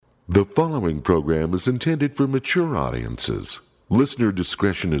The following program is intended for mature audiences. Listener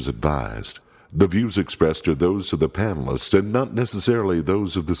discretion is advised. The views expressed are those of the panelists and not necessarily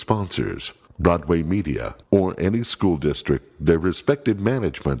those of the sponsors, Broadway Media, or any school district, their respective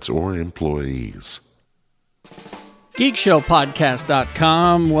managements, or employees.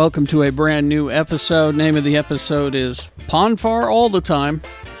 GeekShowPodcast.com. Welcome to a brand new episode. Name of the episode is Ponfar All the Time.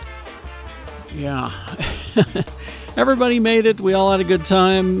 Yeah. Everybody made it. We all had a good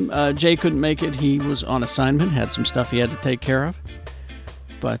time. Jay couldn't make it. He was on assignment, had some stuff he had to take care of.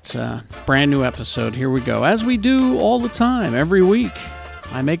 But brand new episode. Here we go. As we do all the time, every week.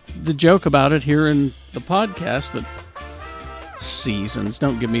 I make the joke about it here in the podcast, but seasons.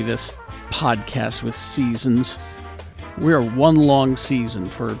 Don't give me this podcast with seasons. We're one long season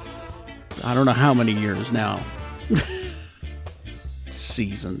for I don't know how many years now.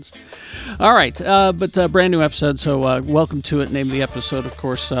 Seasons. All right, but brand new episode, so welcome to it. Name of the episode, of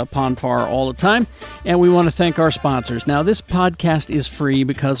course, Ponfar All the Time. And we want to thank our sponsors. Now, this podcast is free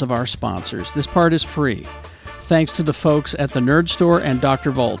because of our sponsors. This part is free. Thanks to the folks at the Nerd Store and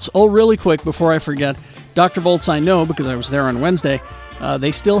Dr. Volts. Oh, really quick, before I forget, Dr. Volts I know because I was there on Wednesday.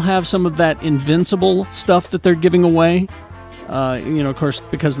 They still have some of that Invincible stuff that they're giving away. Of course,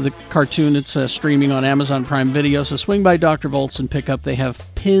 because of the cartoon, it's streaming on Amazon Prime Video. So swing by Dr. Volts and pick up. They have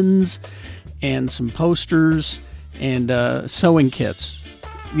pins and some posters and sewing kits.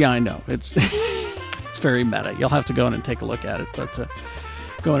 Yeah, I know. It's it's very meta. You'll have to go in and take a look at it. But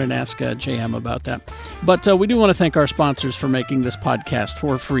go in and ask JM about that. But we do want to thank our sponsors for making this podcast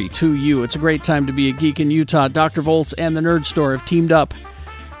for free to you. It's a great time to be a geek in Utah. Dr. Volts and the Nerd Store have teamed up.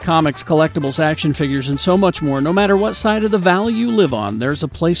 Comics, collectibles, action figures, and so much more. No matter what side of the valley you live on, there's a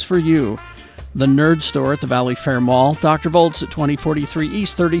place for you. The Nerd Store at the Valley Fair Mall. Dr. Volts at 2043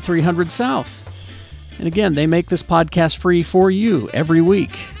 East, 3300 South. And again, they make this podcast free for you every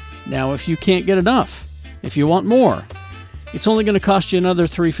week. Now, if you can't get enough, if you want more, it's only going to cost you another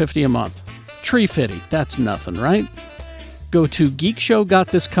 $3.50 a month. Tree fitty, that's nothing, right? Go to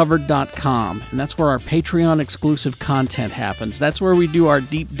geekshowgotthiscovered.com, and that's where our Patreon exclusive content happens. That's where we do our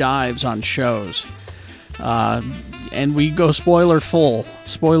deep dives on shows. And we go spoiler full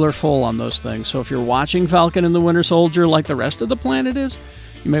on those things. So if you're watching Falcon and the Winter Soldier like the rest of the planet is,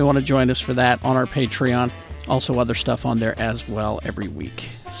 you may want to join us for that on our Patreon. Also other stuff on there as well every week.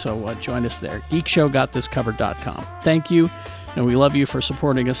 So join us there, geekshowgotthiscovered.com. Thank you, and we love you for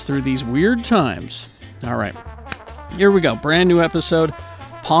supporting us through these weird times. All right. Here we go. Brand new episode.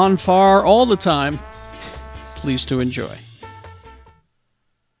 Ponfar All the Time. Please to enjoy.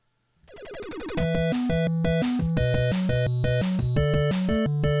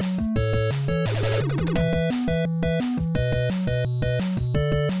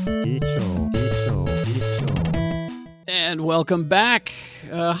 And welcome back.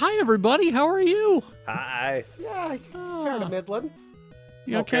 Hi, everybody. How are you? Hi. Yeah, fair to Midland.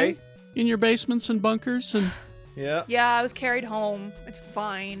 You okay? In your basements and bunkers and... Yeah. Yeah, I was carried home. It's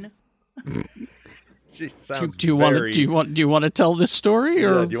fine. She sounds do you want to tell this story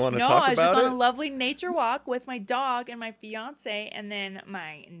or do you want to no, talk about it? I was just on a lovely nature walk with my dog and my fiance, and then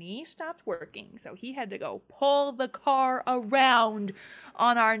my knee stopped working, so he had to go pull the car around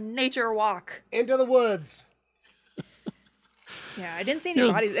on our nature walk. Into the woods. Yeah, I didn't see any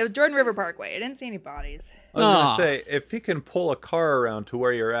bodies. It was Jordan River Parkway. I didn't see any bodies. I was going to say, if he can pull a car around to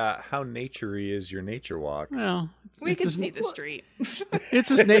where you're at, how naturey is your nature walk? Well, we can see the street.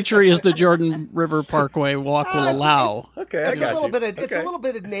 It's as naturey as the Jordan River Parkway walk will allow. Okay, it's a little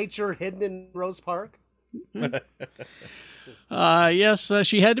bit of nature hidden in Rose Park. Yes,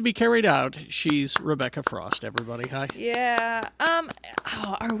 she had to be carried out. She's Rebecca Frost, everybody. Hi. Yeah.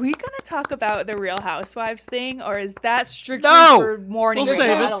 Are we going to talk about the Real Housewives thing, or is that strictly for morning? We'll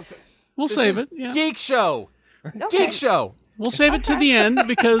save it. We'll save it. Yeah. Geek Show. Okay. Geek Show. We'll save it to the end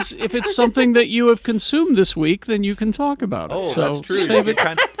because if it's something that you have consumed this week, then you can talk about it. Oh, so that's true. Save it.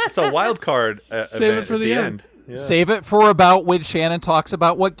 It's a wild card event Save it for the end. end. Yeah. Save it for about when Shannon talks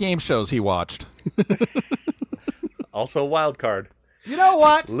about what game shows he watched. Also a wild card. You know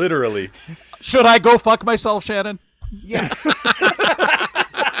what? Literally. Should I go fuck myself, Shannon? Yes.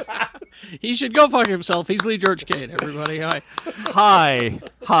 He should go fuck himself. He's Lee George Cade, everybody. Hi.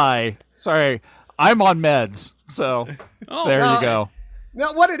 Hi. Sorry. I'm on meds, so there you go.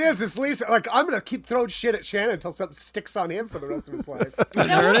 Now, what it is Lisa, like, I'm going to keep throwing shit at Shannon until something sticks on him for the rest of his life.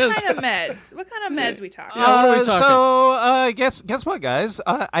 There it is. What kind of meds? What kind of meds we talking? Yeah, what are we talking? So, guess what, guys?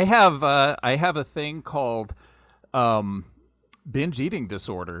 I have a thing called binge eating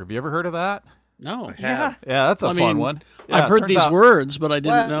disorder. Have you ever heard of that? No. Yeah. Yeah, that's a fun one. Yeah, I've heard these words, but I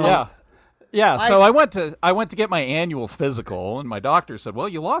didn't know. Yeah. Yeah, so I went to get my annual physical, and my doctor said, "Well,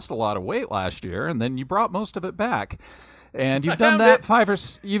 you lost a lot of weight last year, and then you brought most of it back, and you've done that 5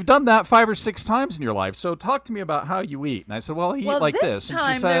 or 6 times in your life. So talk to me about how you eat." And I said, "Well, I eat like this." This And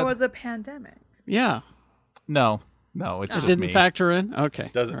time she said, there was a pandemic. Yeah. "No, it's just Didn't me. factor in? Okay.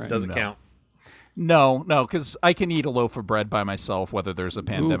 Doesn't All right. doesn't count. No, because I can eat a loaf of bread by myself, whether there's a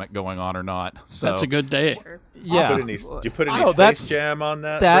pandemic going on or not. So That's a good day. yeah. You put any Oh, Space Jam on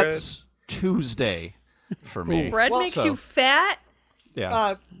that? That's Tuesday for me. Bread makes so- you fat.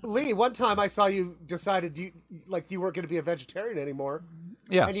 Yeah, Lee, one time I saw you decided you weren't going to be a vegetarian anymore,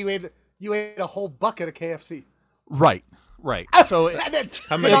 yeah, and you ate a whole bucket of KFC. right. So And it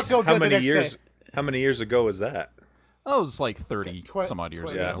How did many, not feel how good the many next years? day. How many years ago was that? it was like 30 some odd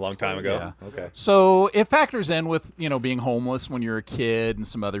years Yeah, a ago. long time ago. Yeah. Okay. So it factors in with, being homeless when you're a kid and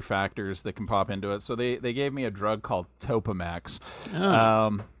some other factors that can pop into it. So they gave me a drug called Topamax,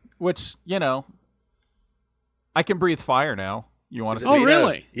 which, I can breathe fire now. You want to see? Oh,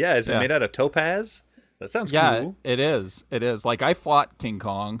 really? Yeah. Is it Yeah. made out of topaz? That sounds Yeah, cool. it is. It is. Like, I fought King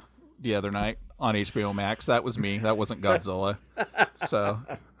Kong the other night on HBO Max. That was me. That wasn't Godzilla. So,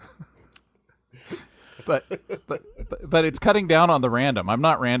 but it's cutting down on the random. I'm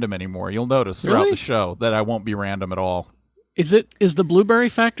not random anymore. You'll notice throughout Really? the show that I won't be random at all. Is the blueberry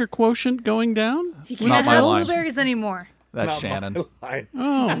factor quotient going down? You Not can't my have line. blueberries anymore. That's Not Shannon. my line.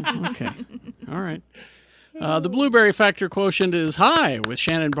 Oh, okay. All right. The blueberry factor quotient is high with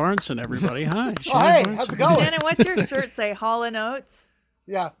Shannon Barneson, everybody. Hi. Oh, hey, how's it going? Shannon, what's your shirt say? Hall and Oates?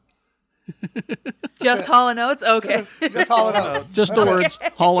 Yeah, Just Hall and Oates? Okay. just Hall and Oates. Just the words,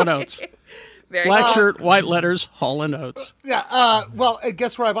 Hall & Oates. Very Black good. shirt, white letters, Hall & Oates. Yeah. Well, and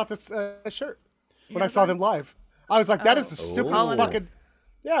guess where I bought this shirt when I saw them live? I was like, that is the stupidest Hall & fucking. Oates.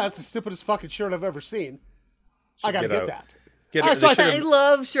 Yeah, that's the stupidest fucking shirt I've ever seen. I gotta get get out. that. Get Ah, it. so I They I should've-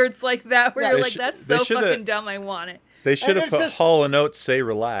 love shirts like that where Yeah, you're they like, should- that's they so shoulda- fucking dumb, I want it. They should have it's put just- Hall and Oates say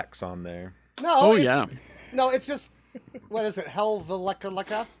relax on there. No. Oh, it's, yeah. No, it's just what is it? Helvetica?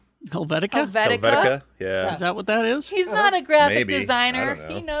 Helvetica? Helvetica? Helvetica? Yeah. Is that what that is? He's not a graphic Maybe. I designer. don't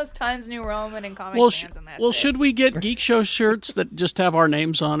know. He knows Times New Roman and Comic Well, Sans, and that's well, it. should we get Geek Show shirts that just have our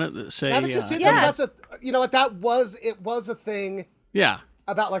names on it that say, Haven't you seen Yeah. this? That's a. You know what? It was a thing yeah,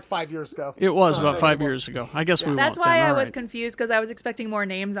 about like 5 years ago. it was It's not about a thing 5 anymore. years ago. I guess we That's won't why then. I All was right. confused because I was expecting more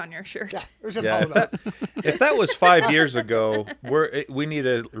names on your shirt. Yeah, it was just Yeah, Hall and Oates. if that was 5 years ago, we need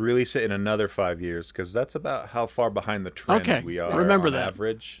to release it in another 5 years because that's about how far behind the trend Okay, we are. remember on that.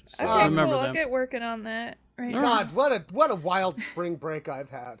 average. So- Okay, remember cool. that. I'll get working on that. Right. God, what a wild spring break I've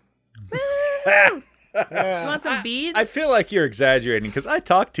had. You Yeah. want some beads? I feel like you're exaggerating because I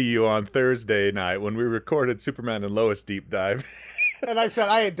talked to you on Thursday night when we recorded Superman and Lois Deep Dive. And I said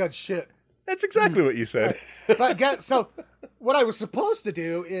I ain't done shit. That's exactly what you said. But so what I was supposed to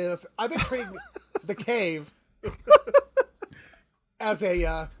do is I've been treating the cave as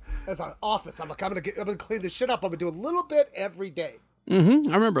an office. I'm like I'm gonna clean this shit up. I'm gonna do a little bit every day.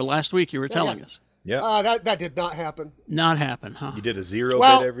 Mm-hmm. I remember last week you were telling yeah. us. Yeah. That did not happen. Not happen, huh? You did a zero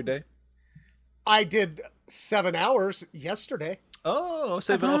Well- bit every day? I did 7 hours yesterday, Oh,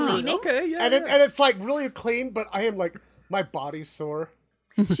 saving all for Cleaning? okay, yeah. and yeah. and it's like really clean, but I am like my body's sore.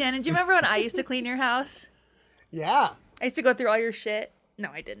 Shannon, do you remember when I used to clean your house? Yeah. I used to go through all your shit.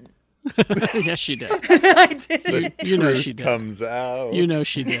 No, I didn't. Yes, she did. I didn't. You know Truth she did. comes out. You know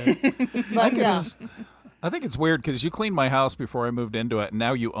she did. But yeah. I think it's weird because you cleaned my house before I moved into it, and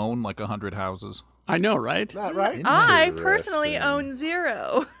now you own like 100 houses. I know, right? Not right? I personally Interesting. own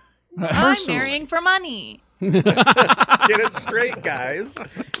 0. I'm marrying for money. Get it straight, guys. Do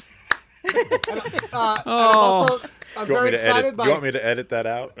Oh, I'm you want very me to excited edit? Do by you want me to edit that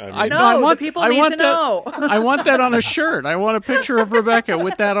out? I mean, No, I want- the people I need want to that- know. I want that on a shirt. I want a picture of Rebecca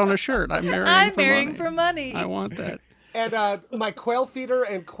with that on a shirt. I'm marrying I'm for marrying money. for money. I want that. and my quail feeder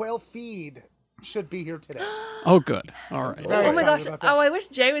and quail feed should be here today. Oh, good. All right. Very Oh my excited gosh! about that. Oh, I wish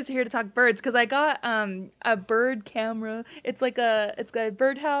Jay was here to talk birds because I got a bird camera. It's got a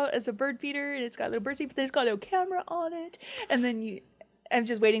bird house. It's a bird feeder, and it's got a little bird seat. But there's got a camera on it, and then I'm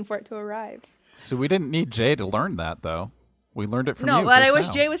just waiting for it to arrive. So we didn't need Jay to learn that, though. We learned it from No, you. but I just wish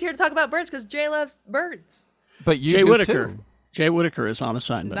now. Jay was here to talk about birds because Jay loves birds. But you Jay do Whitaker. too. Jay Whitaker is on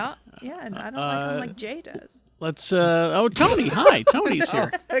assignment. And I don't like him like Jay does. Let's. Tony. Hi, Tony's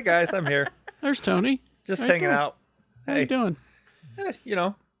here. hey guys, I'm here. There's Tony. Just How you hanging doing? out. How you Hey, doing?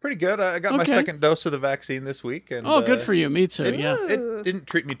 pretty good. I got my Okay. second dose of the vaccine this week, and Oh, good for you. Me too. It, Yeah. it didn't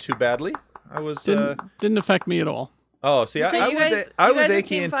treat me too badly. I was. Didn't affect me at all. Oh, see, I You was guys- I you was guys are achy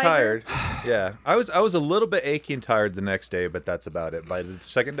Team and Pfizer? tired. Yeah, I was a little bit achy and tired the next day, but that's about it. By the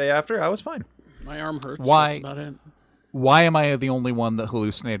second day after, I was fine. My arm hurts. Why- That's about it. Why am I the only one that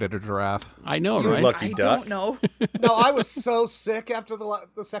hallucinated a giraffe? I know, You right? Lucky I duck. don't know. No, I was so sick after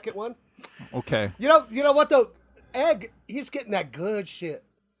the second one. Okay. You know what though? Egg, he's getting that good shit.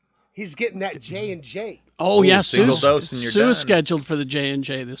 He's getting that J&J. Oh yeah, single Sue's, dose and you're Sue's done. scheduled for the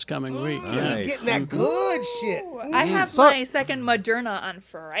J&J this coming week. He's Yeah. Nice. getting that good shit. I have So- my second Moderna on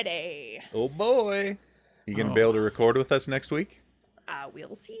Friday. Oh boy. You gonna be able to record with us next week?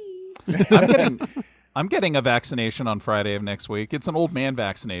 We'll see. I'm getting a vaccination on Friday of next week. It's an old man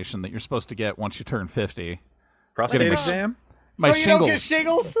vaccination that you're supposed to get once you turn 50. Prostate Getting- exam? My So you don't get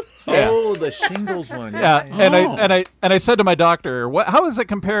shingles. shingles? Oh, the shingles one. Yeah, and Oh. I said to my doctor, how does it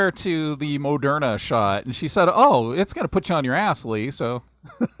compare to the Moderna shot? And she said, "Oh, it's going to put you on your ass, Lee." So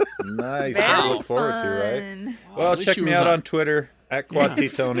Nice. Very to look forward to, right? fun. Well, at least check she me was out on- on Twitter at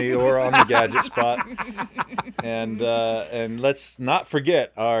QuadTTony or on the Gadget Spot. And let's not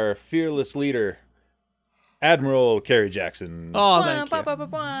forget our fearless leader, Admiral Kerry Jackson. Oh, Bwah, thank bwah, you. bwah, bwah,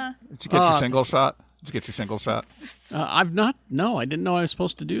 bwah. did you get your shingle shot? Did you get your shingle shot? I've not. No, I didn't know I was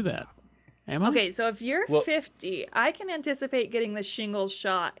supposed to do that. Am I? Okay, so if you're Well- 50, I can anticipate getting the shingles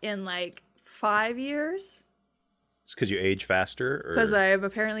shot in like 5 years It's because you age faster? Or... because I'm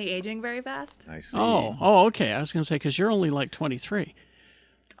apparently aging very fast. I see. Oh, okay. I was going to say, because you're only like 23.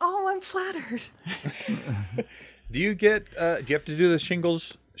 Oh, I'm flattered. Do you have to do the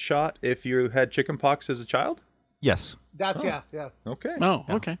shingles shot if you had chickenpox as a child? Yes, That's yeah. Okay. Oh,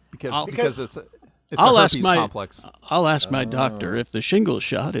 okay. because it's I'll a ask herpes my complex. I'll ask my doctor if the shingles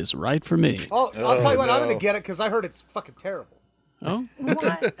shot is right for me. Oh, I'll tell you what, I'm no. gonna get it because I heard it's fucking terrible. Oh,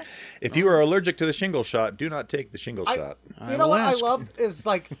 What? If you are allergic to the shingle shot, do not take the shingle shot. You know will what ask. I love is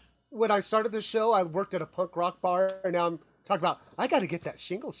like when I started the show, I worked at a punk rock bar, and now I'm talking about I got to get that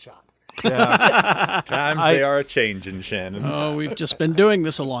shingles shot. Times they are a changing, Shannon. oh, we've just been doing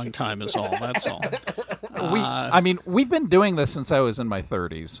this a long time, is all. That's all. We've been doing this since I was in my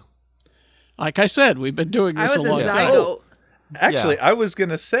 30s. Like I said, we've been doing I this was a a long time. zygote. Actually, Yeah. I was going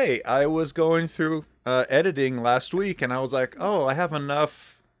to say, I was going through editing last week, and I was like, oh, I have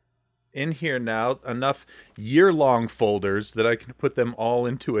enough in here now, enough year-long folders that I can put them all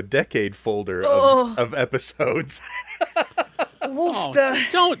into a decade folder of episodes. Oh,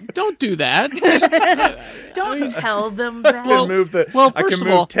 Woofda. don't do that. Don't tell them I that. can move well, I first can of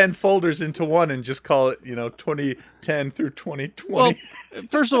move all- 10 folders into one and just call it, 2010 through 2020. Well,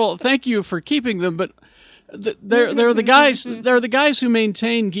 first of all, thank you for keeping them, but they're the guys who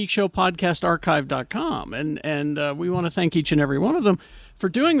maintain GeekShowPodcastArchive.com, and we want to thank each and every one of them for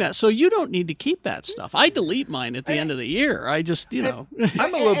doing that. So you don't need to keep that stuff. I delete mine at the end of the year. I just I'm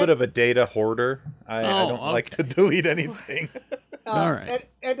a little bit of a data hoarder. I Oh, don't like to delete anything. all right.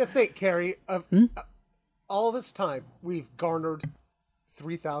 And to think, Carrie, of all this time, we've garnered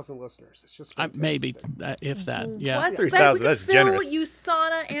 3,000 listeners. It's just fantastic. Maybe if that. Yeah. What? 3,000, We could that's fill generous.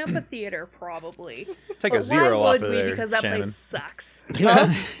 USANA Amphitheater, probably. Take But a zero why off would of we? there, Because that Shannon. place sucks.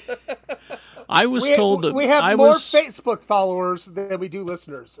 I was told that we have I more was Facebook followers than we do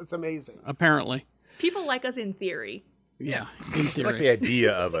listeners. It's amazing. apparently. People like us in theory. Yeah, in Like the theory.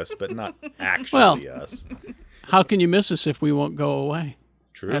 idea of us, but not actually us. How can you miss us if we won't go away?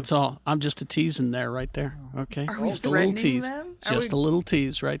 True. That's all. I'm just a teasing there, right there. Okay, we just a little threatening tease. them? Are Just we- a little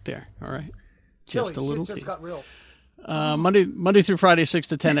tease right there. All right, just Silly, a little shit tease. just got real. Monday through Friday, 6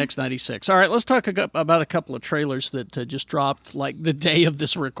 to 10, X96. All right, let's talk about a couple of trailers that just dropped like the day of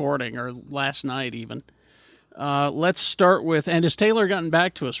this recording or last night even. Let's start with, and has Taylor gotten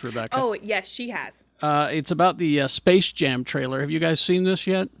back to us, Rebecca? Oh, yes, she has. It's about the Space Jam trailer. Have you guys seen this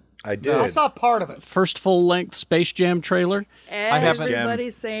yet? I did. I saw part of it. First full-length Space Jam trailer. haven't-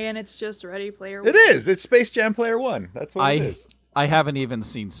 Everybody's saying it's just Ready Player It is. It's Space Jam Player One. That's what it is. I haven't even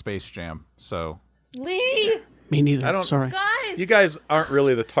seen Space Jam, so Lee, Me neither. I don't- Sorry. guys. You guys aren't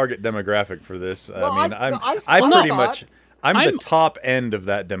really the target demographic for this. Well, I mean, I I'm pretty saw much. it. I'm I'm- the top end of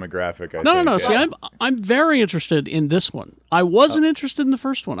that demographic. I No. think. See, I'm very interested in this one. I wasn't interested in the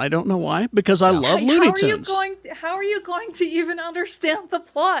first one. I don't know why, because I love Looney Tunes. How are you going to even understand the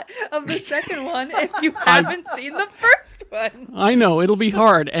plot of the second one if you haven't seen the first one? I know it'll be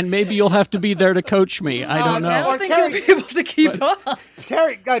hard, and maybe you'll have to be there to coach me. I don't I know. don't think Carrie- you'll be able to keep up.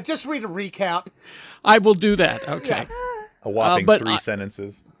 Carrie, just read a recap. I will do that. Okay. A whopping but 3 I-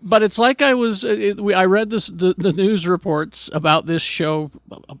 sentences. But it's like I was. I read the news reports about this show.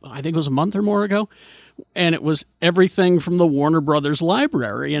 I think it was a month or more ago, and it was everything from the Warner Brothers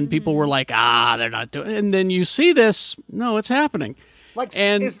library, and people were like, they're not doing it. And then you see this. No, it's happening. Like,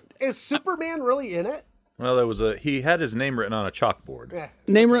 And- is Superman really in it? Well, he had his name written on a chalkboard. Yeah.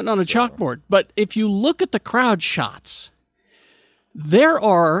 Name written on a chalkboard. But if you look at the crowd shots, there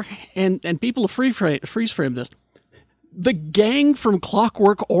are, and people freeze frame this. The gang from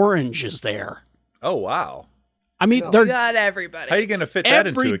Clockwork Orange is there. Oh, wow. I mean, We they're got everybody. How are you going to fit that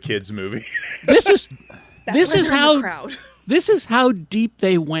Every- into a kid's movie? this is That's this why is they're in the how crowd. this is how deep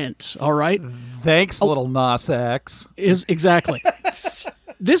they went. All right, Thanks, little Nas X. is exactly.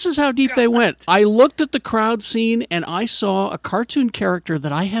 This is how deep they went. I looked at the crowd scene and I saw a cartoon character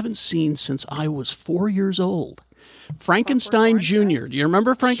that I haven't seen since I was 4 years old. Frankenstein Orange, Jr. guys? Do you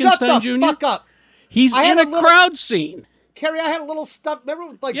remember Shut Frankenstein the Jr.? fuck up. He's I had in a a little- crowd scene. Carrie, I had a little stuff.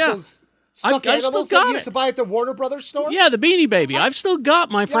 Remember, like Yeah. those stuffed I still animals got that you it. used to buy at the Warner Brothers store? Yeah, the Beanie Baby. I've still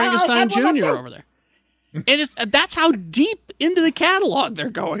got my I Frankenstein had one up Jr. there. over there. And that's how deep into the catalog they're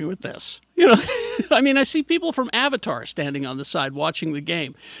going with this. You know, I mean, I see people from Avatar standing on the side watching the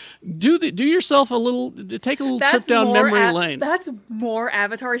game. Do yourself a little, take a little trip down memory lane. That's more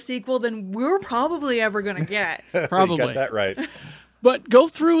Avatar sequel than we're probably ever gonna get. You Probably. got that right. But go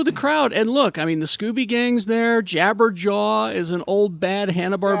through the crowd and look. I mean, the Scooby Gang's there. Jabberjaw is an old bad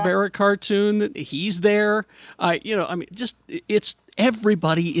Hanna-Barbera cartoon. That he's there. You know, I mean, just it's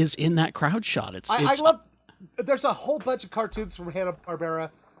everybody is in that crowd shot. I love. There's a whole bunch of cartoons from Hanna-Barbera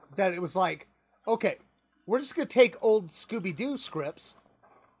that it was like, okay, we're just gonna take old Scooby-Doo scripts,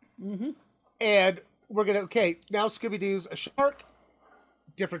 and we're gonna now Scooby-Doo's a shark,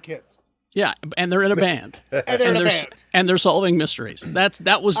 different kids, Yeah, and they're in a band. and they're in a they're band. and they're solving mysteries.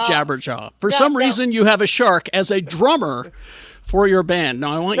 That was Jabberjaw. For now- some now- reason, you have a shark as a drummer for your band.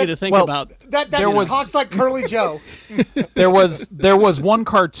 Now, I want you to think well, about. That There was- talks like Curly Joe. There was one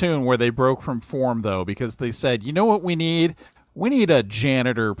cartoon where they broke from form though, because they said, you know what we need? We need a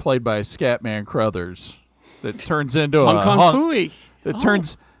janitor played by Scatman Crothers that turns into Hong a Kong hunk- Phooey.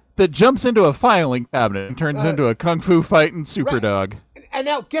 that jumps into a filing cabinet and turns into a kung fu fighting super Right. dog. And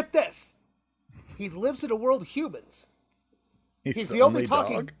now get this, he lives in a world of humans. He's the only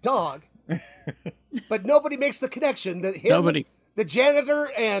talking dog. But nobody makes the connection that him, Nobody. the janitor,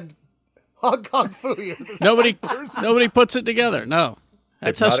 and Hong Kong Phooey are the Nobody, same person. nobody puts it together. No,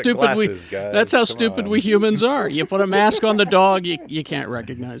 that's how Hypnotic stupid we. glasses, guys. That's how Come stupid on. we humans are. You put a mask on the dog, you can't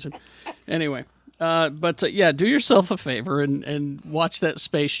recognize it. Anyway, yeah, do yourself a favor and watch that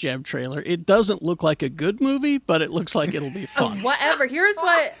Space Jam trailer. It doesn't look like a good movie, but it looks like it'll be fun. Whatever. Here's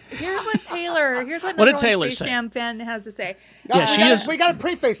what Taylor. Here's what What did number one Taylor Space say? Jam fan has to say. Yeah, she is. We got to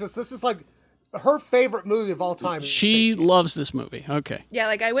preface this. This is like her favorite movie of all time. is She Space Jam. loves this movie. Okay. Yeah,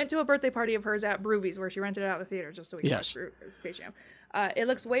 like I went to a birthday party of hers at Broovies where she rented it out of the theater just so we could Yes. watch Space Jam. It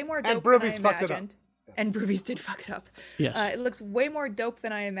looks way more dope And than I Broovies fucked it up. imagined. And Broovies did fuck it up. Yes. It looks way more dope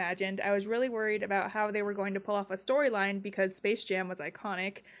than I imagined. I was really worried about how they were going to pull off a storyline because Space Jam was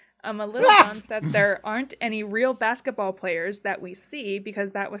iconic. I'm a little bummed that there aren't any real basketball players that we see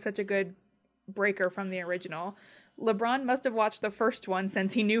because that was such a good breaker from the original. LeBron must have watched the first one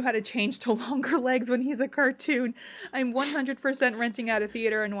since he knew how to change to longer legs when he's a cartoon. I'm 100% renting out a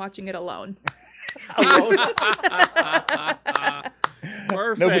theater and watching it alone.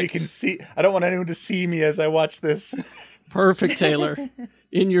 Perfect. Nobody can see. I don't want anyone to see me as I watch this. Perfect, Taylor.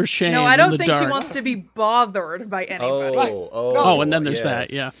 In your shame. No, I in don't the think she dark. wants to be bothered by anybody. Right. Oh, and then there's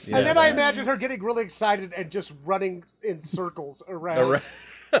that, yeah. And then I imagine her getting really excited and just running in circles around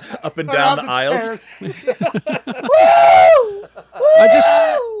Up and around down the the aisles. chairs.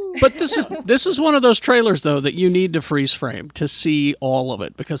 But this is one of those trailers though that you need to freeze frame to see all of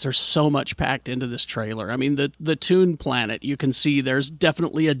it because there's so much packed into this trailer. I mean, the Toon Planet, you can see there's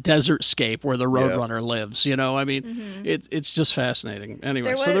definitely a desert scape where the Roadrunner lives. You know, I mean, it's just fascinating.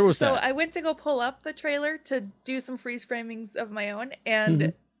 Anyway, so there was that. I went to go pull up the trailer to do some freeze framings of my own,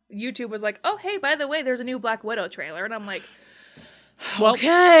 and YouTube was like, "Oh, hey, by the way, there's a new Black Widow trailer," and I'm like, Well,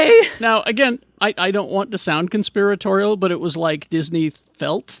 "Okay." now again, I don't want to sound conspiratorial, but it was like Disney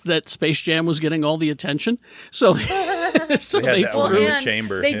felt that Space Jam was getting all the attention, so They had that Well, one in the and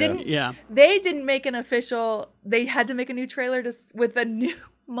chamber. they yeah. didn't. yeah. They didn't make an official. They had to make a new trailer with a new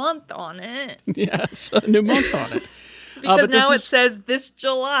month on it Yes, a new month on it. because but this now it is- says this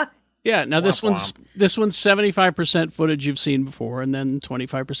July. Yeah, now this Womp one's 75% footage you've seen before, and then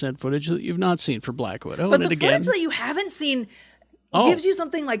 25% footage that you've not seen for Black Widow. But and the again, footage that you haven't seen Oh. gives you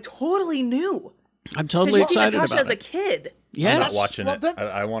something like totally new. I'm Because totally you've seen excited Natasha about as a it. kid. I'm Yes, not watching Well, it. that-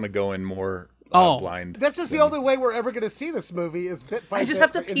 I want to go in more blind. This is the only way we're ever going to see this movie is bit by I bit. just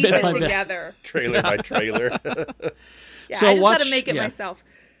have to in piece Bit it by bit. together. Trailer by trailer. Yeah, So I just got watch- to make it yeah. myself.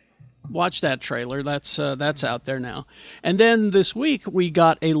 watch that trailer. That's out there now. And then this week we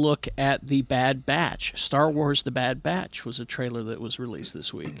got a look at The Bad Batch. Star Wars: The Bad Batch was a trailer that was released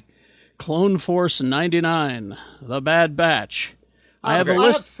this week. Clone Force 99, The Bad Batch. I have a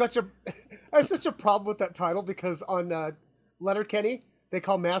list. I have such a problem with that title because on Letterkenny they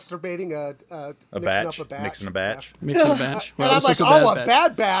call masturbating A mixing batch. up a batch. Mixing a batch. Mixing a batch. And I'm this like, is a bad oh, a batch.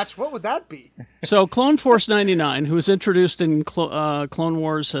 bad batch? What would that be? So Clone Force 99, who was introduced in Clone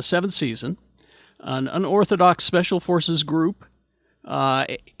Wars 7th season, an unorthodox special forces group.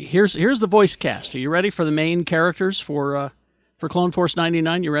 Here's the voice cast. Are you ready for the main characters for Clone Force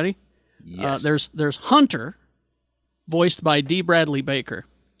 99? You ready? Yes. There's Hunter, voiced by D. Bradley Baker.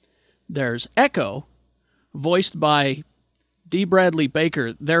 There's Echo, voiced by D. Bradley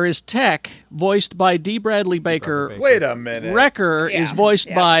Baker. There is Tech, voiced by D. Bradley Baker. Wait a minute. Wrecker is Yeah, voiced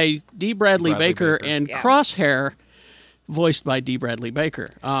yeah. by D. Bradley, Bradley Baker, Baker. and Yeah. Crosshair, voiced by D. Bradley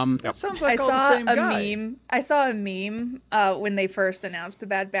Baker. That sounds like I all the saw same a guy. meme. I saw a meme when they first announced the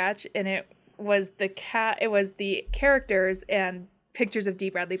Bad Batch, and it was the characters and pictures of D.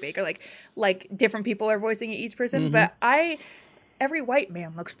 Bradley Baker, like different people are voicing each person. But every white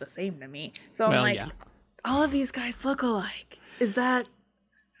man looks the same to me. So I'm Well, like, yeah. all of these guys look alike. Is that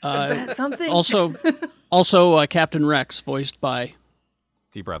something? Also, Captain Rex, voiced by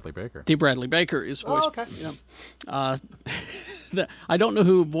D. Bradley Baker. D. Bradley Baker, is voiced. Oh, okay. I don't know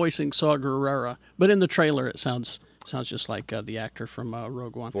who voicing Saw Gerrera, but in the trailer it sounds just like the actor from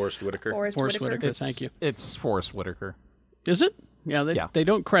Rogue One. Forrest Whitaker. Forrest Forrest Whitaker. Whitaker. Thank you. It's Forrest Whitaker. Is it? Yeah, they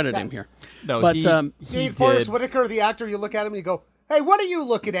don't credit him here. No, But, he, um, he You did. Forrest Whitaker, the actor, you look at him and you go, hey, what are you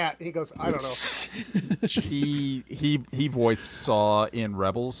looking at? And he goes, I don't know. He voiced Saw in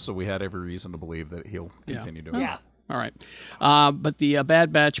Rebels, so we had every reason to believe that he'll continue doing Yeah. it. All right. But the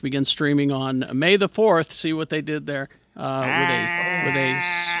Bad Batch begins streaming on May the 4th. See what they did there with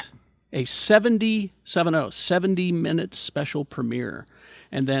a 70-minute special premiere.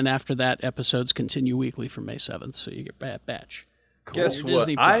 And then after that, episodes continue weekly from May 7th. So you get Bad Batch. Guess Cool. what?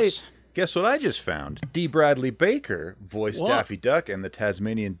 Disney Plus. Guess what I just found? D. Bradley Baker voiced What? Daffy Duck and the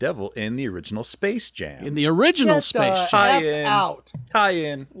Tasmanian Devil in the original Space Jam. In the original Get Space the Jam. Jam. F Tie-in. out.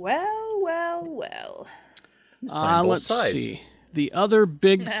 Tie-in. Well. playing both Let's sides. see. The other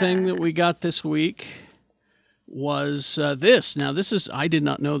big thing that we got this week was this. Now, I did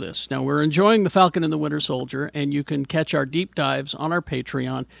not know this. Now, we're enjoying The Falcon and the Winter Soldier, and you can catch our deep dives on our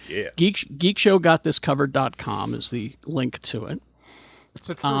Patreon. Yeah. GeekShowGotThisCovered.com is the link to it. It's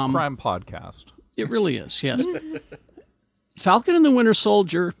a true crime podcast. It really is, yes. Falcon and the Winter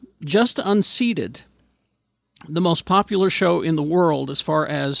Soldier just unseated the most popular show in the world as far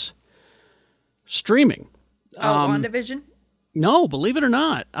as streaming. WandaVision. No, believe it or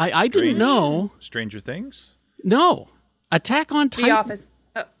not. I didn't know. Stranger Things? No. Attack on The Titan. Office.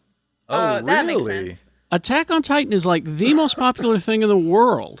 Oh, that makes really? sense. Attack on Titan is like the most popular thing in the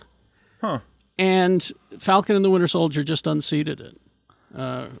world. Huh. And Falcon and the Winter Soldier just unseated it,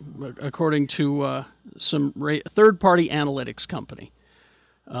 according to some third-party analytics company,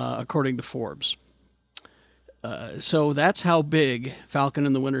 according to Forbes. So that's how big Falcon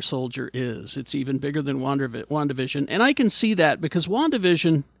and the Winter Soldier is. It's even bigger than WandaVision. And I can see that because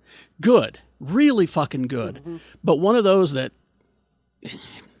WandaVision, good, really fucking good. But one of those that,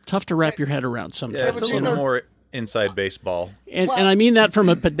 tough to wrap your head around sometimes. Yeah, it's a was little either- more inside baseball. And I mean that from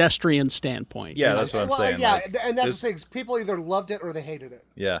a pedestrian standpoint. Yeah, that's what I'm saying. Yeah, like, and that's this- the thing. People either loved it or they hated it.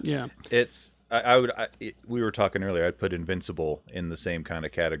 Yeah. Yeah. It's we were talking earlier. I'd put Invincible in the same kind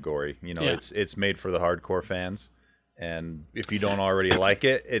of category. You know, Yeah. it's made for the hardcore fans, and if you don't already like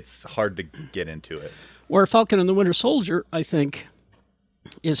it, it's hard to get into it. Where Falcon and the Winter Soldier, I think,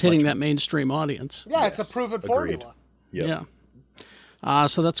 is hitting that mainstream audience. Yeah, it's a proven agreed. formula. Yep. Yeah.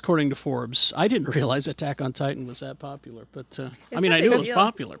 So that's according to Forbes. I didn't realize Attack on Titan was that popular, but I mean, a I knew big it was deal.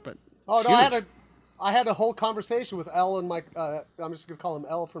 popular, but Oh no, huge. I had a whole conversation with Elle and my. I'm just gonna call him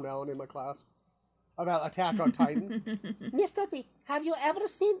Elle from now on in my class about Attack on Titan. Mr. B, have you ever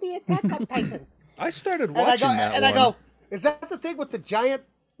seen the Attack on Titan? I started And I watching go, that and one. I go, is that the thing with the giant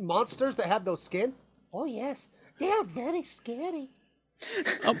monsters that have no skin? Oh yes, they are very scary.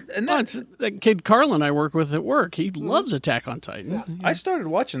 and Oh, that's, it's that kid Carlin I work with at work. He loves Attack on Titan. I started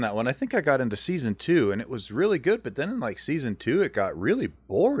watching that one. I think I got into season 2, and it was really good. But then in like season 2, it got really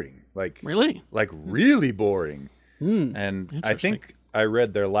boring. Really? Really boring. And I interesting. think I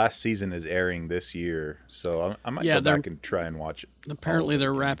read their last season is airing this year, so I might Yeah, go they're- back and try and watch it. Apparently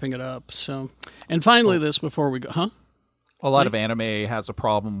they're wrapping it up. So, and finally, this before we go, A lot of anime has a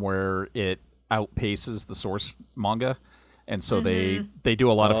problem where it outpaces the source manga, and so they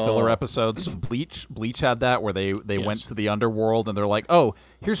do a lot of filler episodes. So Bleach had that where they went to the underworld and they're like, oh,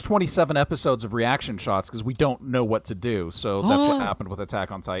 here's 27 episodes of reaction shots because we don't know what to do. So that's what happened with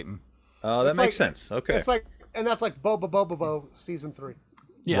Attack on Titan. Oh, that It's makes like- sense. Okay. It's like, and that's like Boba season 3.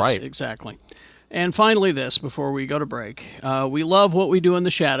 Yes, Right. exactly. And finally, this before we go to break, we love What We Do in the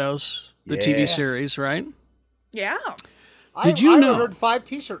Shadows, the TV Yes. series, right? Yeah. Did you know? I ordered 5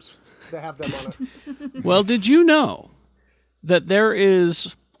 T-shirts that have them on it. Well, did you know that there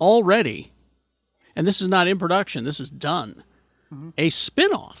is already, and this is not in production, this is done, a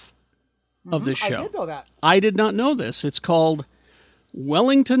spin-off of this show. I did know that. I did not know this. It's called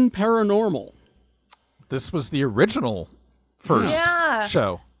Wellington Paranormal. This was the original first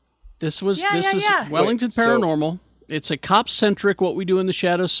show. This is yeah. Wellington Wait, so- Paranormal. It's a cop-centric What We Do in the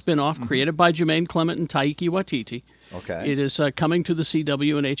Shadows spin-off created by Jermaine Clement and Taiki Waititi. Okay. It is coming to the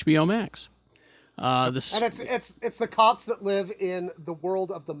CW and HBO Max. And it's the cops that live in the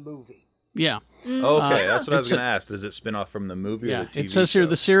world of the movie. Yeah. Okay, that's what I was it's going to ask. Does it spin off from the movie or Yeah, the TV it says here show?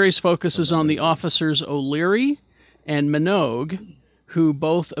 the series focuses on the officers O'Leary and Minogue, who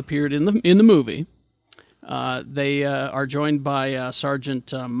both appeared in the movie. They are joined by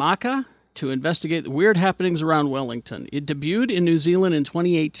Sergeant Maka to investigate the weird happenings around Wellington. It debuted in New Zealand in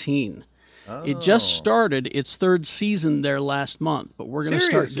 2018. It just started its 3rd season there last month, but we're going to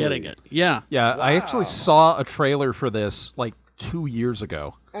start Seriously? getting it. Yeah. Yeah, I actually saw a trailer for this like 2 years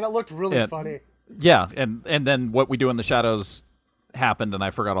ago. And it looked really funny. Yeah, and then What We Do in the Shadows happened, and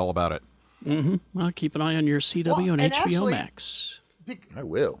I forgot all about it. Well, keep an eye on your CW Well, and and HBO actually- Max. I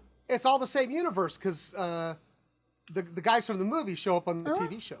will. It's all the same universe because the guys from the movie show up on the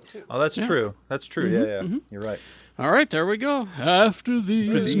TV show too. Oh, that's true. That's true. Yeah. You're right. All right, there we go. After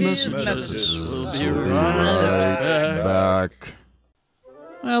these messages, we'll be right back.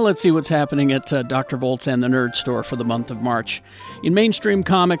 Well, let's see what's happening at Dr. Volt's and the Nerd Store for the month of March. In mainstream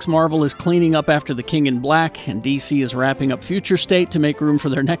comics, Marvel is cleaning up after The King in Black, and DC is wrapping up Future State to make room for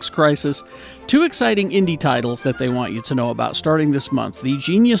their next crisis. 2 exciting indie titles that they want you to know about starting this month. The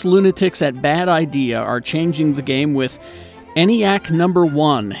genius lunatics at Bad Idea are changing the game with ENIAC Number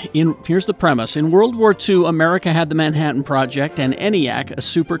 1. Here's the premise. In World War II, America had the Manhattan Project, and ENIAC, a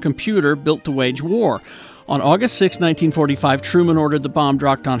supercomputer built to wage war. On August 6, 1945, Truman ordered the bomb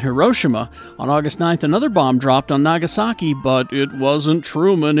dropped on Hiroshima. On August 9th, another bomb dropped on Nagasaki, but it wasn't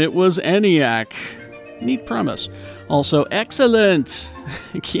Truman, it was ENIAC. Neat premise. Also, excellent!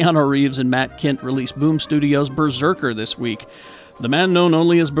 Keanu Reeves and Matt Kint released Boom Studios' Berserker this week. The man known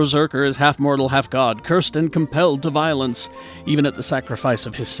only as Berserker is half mortal, half god, cursed and compelled to violence, even at the sacrifice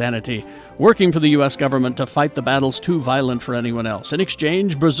of his sanity, working for the U.S. government to fight the battles too violent for anyone else. In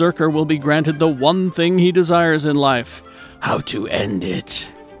exchange, Berserker will be granted the one thing he desires in life: how to end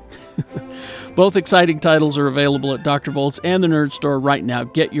it. Both exciting titles are available at Dr. Volt's and the Nerd Store right now.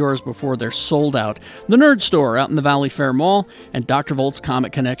 Get yours before they're sold out. The Nerd Store out in the Valley Fair Mall, and Dr. Volt's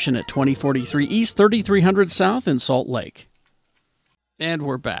Comic Connection at 2043 East, 3300 South in Salt Lake. And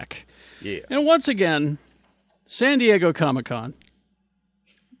we're back. Yeah. And once again, San Diego Comic-Con.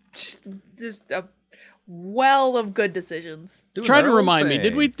 Just a well of good decisions. Try to remind me.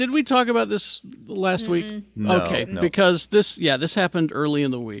 Did we talk about this last week? No, Okay, no. because this happened early in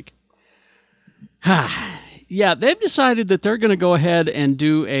the week. Yeah, they've decided that they're going to go ahead and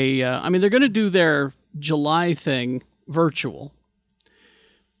do they're going to do their July thing virtual.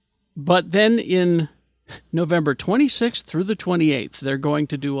 But then in November 26th through the 28th, they're going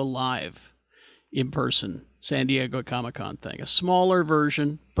to do a live in-person San Diego Comic-Con thing. A smaller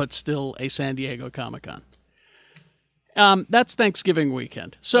version, but still a San Diego Comic-Con. That's Thanksgiving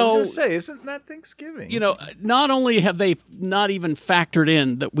weekend. I So, was going to say, isn't that Thanksgiving? you know, not only have they not even factored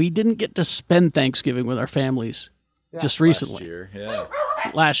in that we didn't get to spend Thanksgiving with our families just recently. Last year, yeah.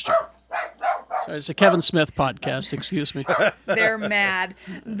 Last year. Sorry, it's a Kevin Smith podcast, excuse me. They're mad.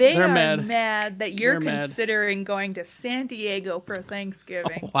 They're They're mad. mad. That you're They're mad. considering going to San Diego for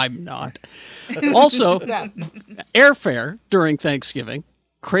Thanksgiving. Oh, I'm not. Also, airfare during Thanksgiving,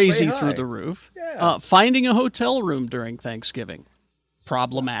 crazy Way high. through the roof. Yeah. Finding a hotel room during Thanksgiving,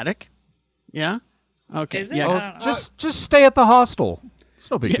 problematic. Yeah? Okay. Is it? Yeah. I don't know. Just stay at the hostel.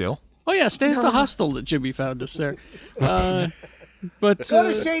 It's no big deal. Oh, yeah, stay at the hostel that Jimmy found us there. But Go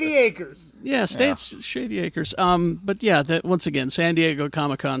to Shady Acres. yeah, stay at Shady Acres. But yeah, once again, San Diego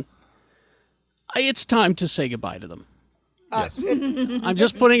Comic-Con. It's time to say goodbye to them. Yes. I'm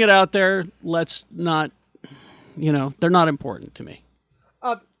just putting it out there. Let's not, they're not important to me.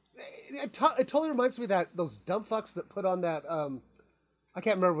 It totally reminds me of those dumb fucks that put on that. I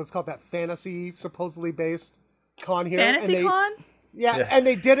can't remember what's called, that fantasy supposedly based con here. Fantasy and Con? Yeah, and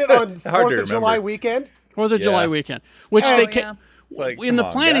they did it on Hard to 4th of July remember. weekend. 4th of July weekend, which Oh, they yeah. It's like, in the come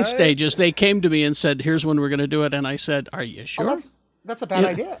on, planning guys. stages, they came to me and said, "Here's when we're going to do it," and I said, "Are you sure?" Oh, that's a bad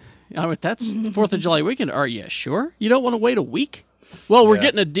idea. I went, "That's 4th of July weekend. Are you sure? You don't want to wait a week?" Well, we're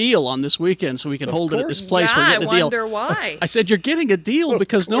getting a deal on this weekend, so we can hold it at this place. Yeah, we're I getting a deal. wonder why. I said, "You're getting a deal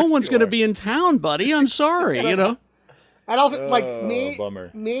because no course one's you going to are. be in town, buddy. I'm sorry, And also, like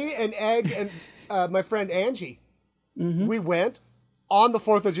bummer. me and Egg and my friend Angie, We went on the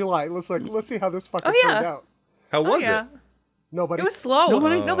 4th of July. Let's see how this fucking yeah. turned out. How was yeah. it? Nobody. It was slow.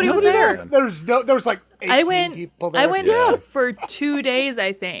 Nobody- Nobody was there. There was like 18 people there. I went Yeah. for 2 days,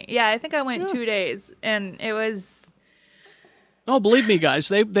 I think. Yeah, I think I went 2 days, and it was. Oh, believe me, guys,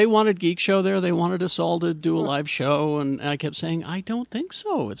 they wanted Geek Show there. They wanted us all to do a live show, and I kept saying, I don't think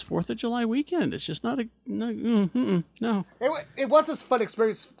so. It's 4th of July weekend. It's just not a no. It was a fun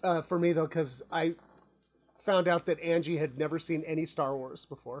experience for me though, because I found out that Angie had never seen any Star Wars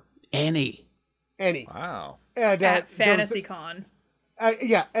before. Any. Wow. And, At there was FantasyCon.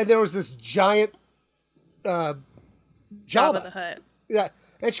 yeah, and there was this giant Jabba Jabba. the Hutt. Yeah,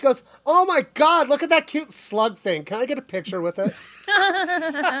 and she goes, "Oh my God, look at that cute slug thing! Can I get a picture with it?"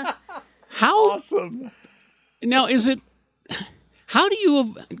 How Awesome. now is it? How do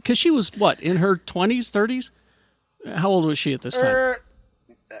you? Because she was what, in her 20s, 30s? How old was she at this time?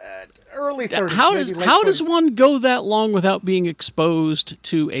 Early 30s. How maybe does late how does 20s. one go that long without being exposed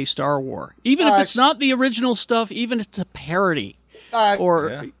to a Star War? Even if it's not the original stuff, even if it's a parody, or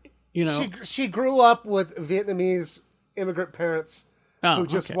Yeah. you know, She grew up with Vietnamese immigrant parents Oh, who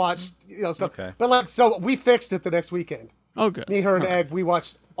just okay. watched stuff. Okay. But like, so we fixed it the next weekend. oh good. Me, her, and Egg. We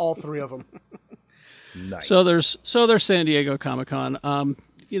watched all 3 of them. Nice. So there's San Diego Comic-Con.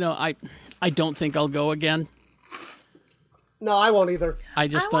 I don't think I'll go again. No, I won't either. I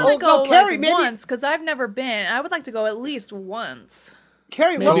just I don't. want to Oh, go no, Carrie, like maybe- once because I've never been. I would like to go at least once.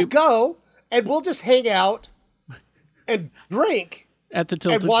 Carrie, let's go, and we'll just hang out and drink At the and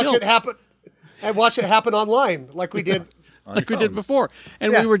Tilted watch Kilt, it happen. And watch it happen online, like we did. like we did phones. before,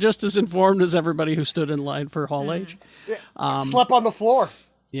 and Yeah. we were just as informed as everybody who stood in line for Hall H. Slept on the floor.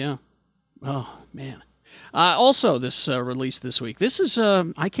 Yeah. Oh man. Also, this released this week. This is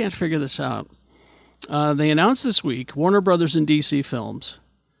I can't figure this out. They announced this week, Warner Brothers and DC Films,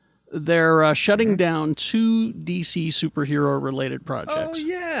 they're shutting down 2 DC superhero-related projects. Oh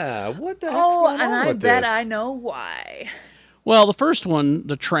yeah. What the heck's Oh, going and on I with bet this? I know why. Well, the first one,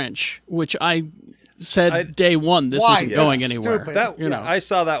 The Trench, which I said day one, this Why? isn't Yes. going anywhere. Stupid. That You know. I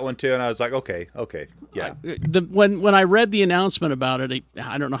saw that one too, and I was like, okay, yeah. When I read the announcement about it,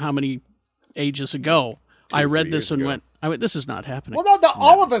 I don't know how many ages ago, I read 3 this years and ago. went, this is not happening. Well, no,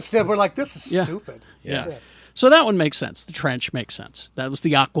 all of us did. We're like, this is Yeah. stupid. Yeah. So that one makes sense. The Trench makes sense. That was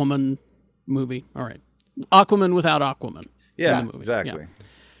the Aquaman movie. All right. Aquaman without Aquaman. Yeah, in the movie. exactly. Yeah.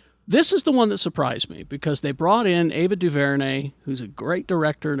 This is the one that surprised me because they brought in Ava DuVernay, who's a great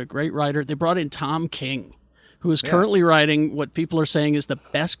director and a great writer. They brought in Tom King, who is currently writing what people are saying is the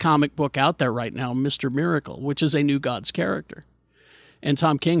best comic book out there right now, Mr. Miracle, which is a New Gods character. And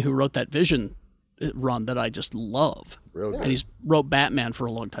Tom King, who wrote that Vision run that I just love. Real good. And he's wrote Batman for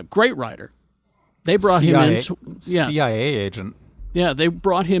a long time. Great writer. They brought him in. CIA agent. Yeah, they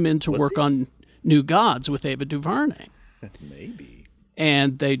brought him in to work on New Gods with Ava DuVernay. Maybe.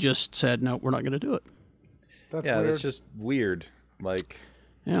 And they just said, no, we're not going to do it. That's Yeah, weird. that's just weird. Like,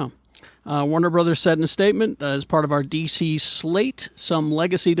 Yeah. Warner Brothers said in a statement, as part of our DC slate, some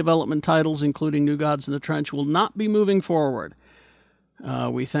legacy development titles, including New Gods and The Trench, will not be moving forward.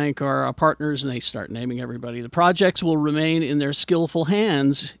 We thank our partners, and they start naming everybody. The projects will remain in their skillful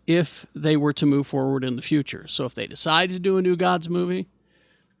hands if they were to move forward in the future. So if they decide to do a New Gods movie,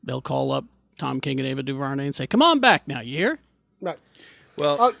 they'll call up Tom King and Ava DuVernay and say, come on back now, you hear? Right.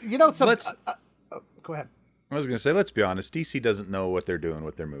 well, Some. let's. Go ahead. I was gonna say, let's be honest. DC doesn't know what they're doing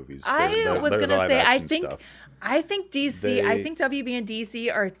with their movies. I was their gonna live say, action stuff. I think DC, They- I think WB and DC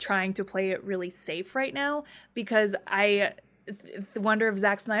are trying to play it really safe right now because I wonder if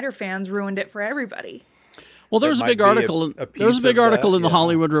Zack Snyder fans ruined it for everybody. Well, there was a might big be a article. There was piece a big of article that, in the yeah.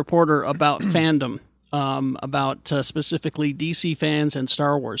 Hollywood Reporter about fandom, about specifically DC fans and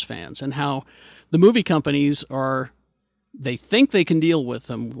Star Wars fans, and how the movie companies they think they can deal with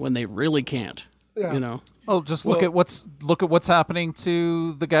them when they really can't. Yeah. You know, Oh, just look at what's happening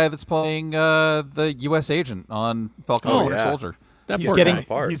to the guy that's playing the U.S. agent on Falcon and Winter yeah. Soldier. that He's poor getting guy.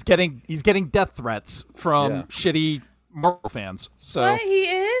 apart. he's getting death threats from Yeah. shitty Marvel fans. So What he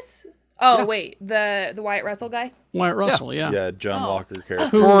is? Oh wait, the Wyatt Russell guy. Wyatt Russell. Yeah. Yeah, John Oh. Walker character.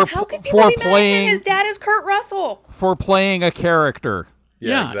 for How could people for be mad at him? playing His dad is Kurt Russell. for playing a character.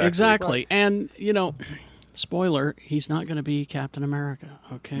 Yeah, exactly. And spoiler, he's not going to be Captain America.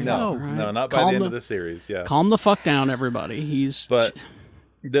 Okay. No, All right? no, not by Calm the end of the series. Yeah, Calm the fuck down, everybody. but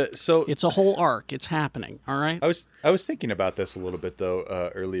so it's a whole arc. It's happening. All right. I was thinking about this a little bit though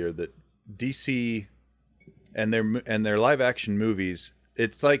earlier, that DC and their live action movies,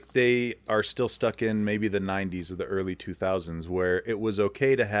 it's like they are still stuck in maybe the 90s or the early 2000s, where it was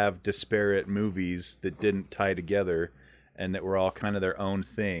okay to have disparate movies that didn't tie together and that were all kind of their own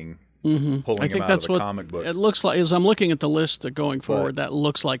thing. pulling I him think out that's of the what comic books. it looks like. As I'm looking at the list going forward, that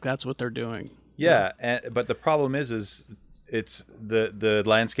looks like that's what they're doing. Yeah, but the problem is it's the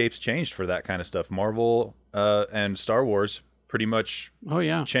landscape's changed for that kind of stuff. Marvel and Star Wars pretty much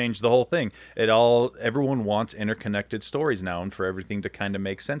changed the whole thing. Everyone wants interconnected stories now, and for everything to kind of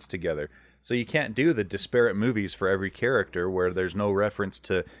make sense together. So you can't do the disparate movies for every character where there's no reference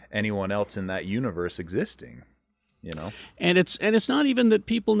to anyone else in that universe existing. You know, and it's not even that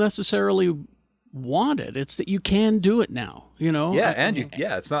people necessarily want it; it's that you can do it now. You know,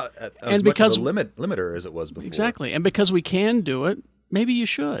 it's not as much of a limiter as it was before. Exactly, and because we can do it, maybe you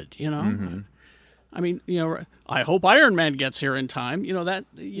should. You know, I mean, I hope Iron Man gets here in time. You know that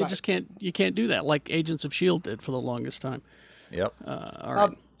you just can't do that like Agents of S.H.I.E.L.D. did for the longest time. Yep. All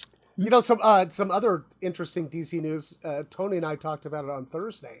right. Some other interesting DC news. Tony and I talked about it on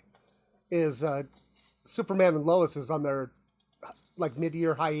Thursday. Is Superman and Lois is on their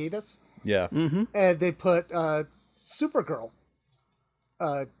mid-year hiatus. Yeah. Mm-hmm. And they put Supergirl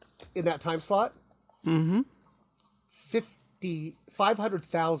in that time slot. Mm-hmm.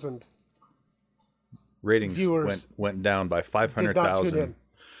 500,000 ratings viewers went down by did not tune 500,000. in.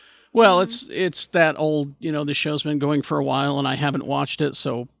 Well, it's that old. The show's been going for a while, and I haven't watched it,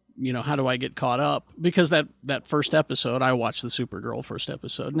 so. How do I get caught up? Because that first episode, I watched the Supergirl first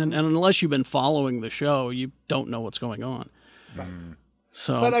episode, and unless you've been following the show, you don't know what's going on.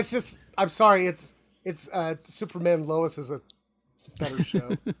 So, But it's just, I'm sorry, it's Superman and Lois is a better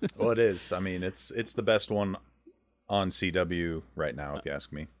show. Well, it is. I mean, it's the best one on CW right now, if you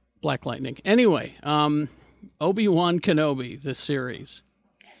ask me. Black Lightning. Anyway, Obi-Wan Kenobi, the series.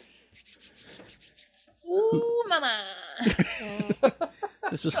 Ooh, mama.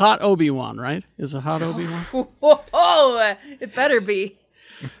 This is Hot Obi-Wan, right? Is it Hot Obi-Wan? Oh, it better be.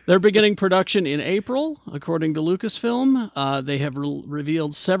 They're beginning production in April, according to Lucasfilm. They have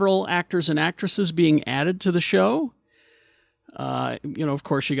revealed several actors and actresses being added to the show. Of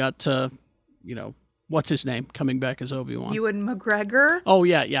course, you got, what's his name coming back as Obi-Wan? Ewan McGregor. Oh,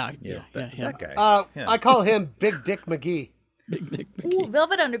 yeah. That guy. I call him Big Dick McGee. Big Nick Ooh, McKee.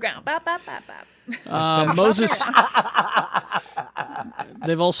 Velvet Underground. Bop, bop, bop, bop. Moses.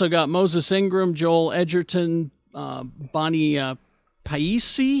 They've also got Moses Ingram, Joel Edgerton, Bonnie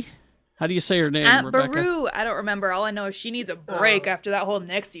Paisi. How do you say her name, Aunt Rebecca? Beru. I don't remember. All I know is she needs a break after that whole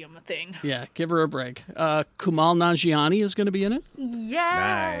Nexium thing. Yeah, give her a break. Kumail Nanjiani is going to be in it.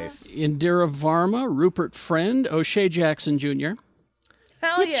 Yeah. Nice. Indira Varma, Rupert Friend, O'Shea Jackson Jr.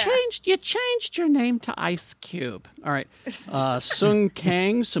 Hell yeah. You changed your name to Ice Cube. All right. Sung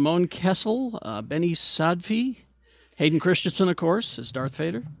Kang, Simone Kessel, Benny Sadfi, Hayden Christensen, of course, is Darth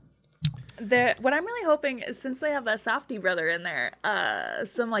Vader. What I'm really hoping is, since they have that Softy brother in there,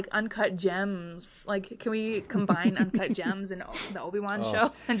 some uncut gems. Can we combine uncut gems in the Obi-Wan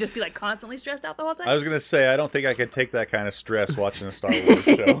show and just be constantly stressed out the whole time? I was going to say, I don't think I could take that kind of stress watching a Star Wars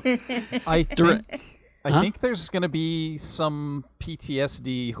show. I think there's going to be some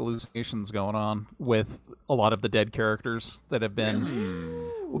PTSD hallucinations going on with a lot of the dead characters that have been,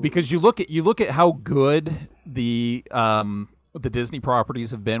 because you look at how good the Disney properties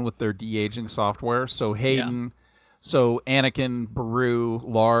have been with their de-aging software. So Hayden, so Anakin, Beru,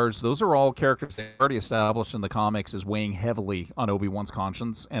 Lars, those are all characters that are already established in the comics as weighing heavily on Obi-Wan's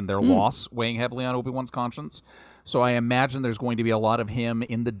conscience, and their loss weighing heavily on Obi-Wan's conscience. So I imagine there's going to be a lot of him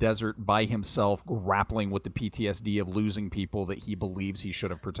in the desert by himself, grappling with the PTSD of losing people that he believes he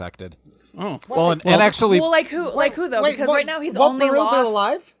should have protected. Oh, Well, and actually, Well, who though? Wait, Because what- right now he's won't only Beru be lost.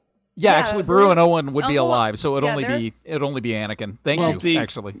 alive? yeah, yeah, actually, Beru and Owen would be Oh, alive, so it'd only there's- be Anakin. Thank Well, you.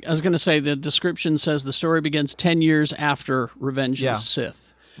 Actually, I was going to say the description says the story begins 10 years after Revenge of Yeah. the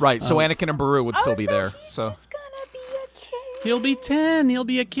Sith. right. So Anakin and Beru would still be so there. He's So just gonna be a kid. He'll be 10. He'll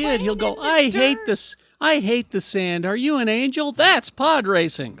be a kid. He'll go, Playing in the I hate dirt." this. I hate the sand. Are you an angel? That's pod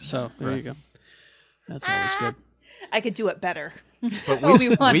racing. So there you go. That's always good. I could do it better. but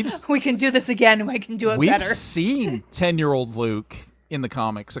Obi-Wan, we can do this again. I can do it we've better. seen 10-year-old Luke in the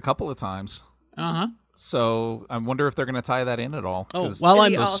comics a couple of times. Uh-huh. So I wonder if they're going to tie that in at all. Oh, 'cause while Is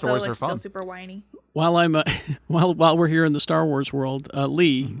I'm he those also stories are still fun. super whiny? while I'm while we're here in the Star Wars world,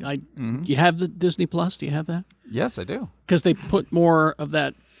 Lee, you have the Disney Plus? Do you have that? Yes, I do. Because they put more of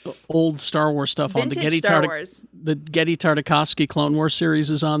that old Star Wars stuff on the Vintage Getty Star Wars. The Getty Tartakovsky Clone Wars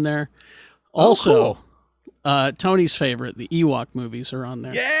series is on there. Also, Tony's favorite, the Ewok movies are on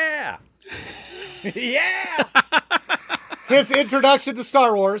there. Yeah! Yeah! His introduction to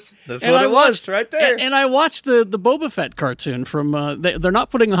Star Wars. That's And what I it was watched- right there. And I watched the Boba Fett cartoon from. They're not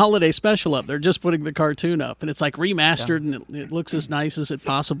putting the holiday special up. They're just putting the cartoon up, and it's remastered, and it looks as nice as it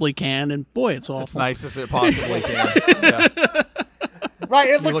possibly can. And boy, it's awful. As nice as it possibly can. Yeah. Right,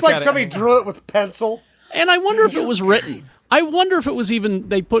 it looks look like at it somebody and- drew it with pencil. And I wonder if it was written. I wonder if it was even,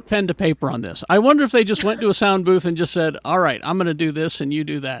 they put pen to paper on this. I wonder if they just went to a sound booth and just said, all right, I'm going to do this and you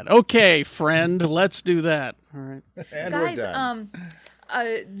do that. Okay, friend, let's do that. All right. And we're Guys, done.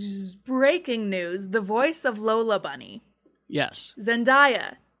 just breaking news: the voice of Lola Bunny, Yes.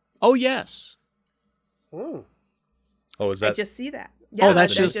 Zendaya. Oh, yes. Oh, is I that just see that. Oh,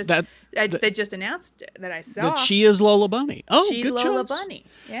 that's they just- that- they just announced it that I saw. That she is Lola Bunny. Oh, She's good Lola choice. Bunny.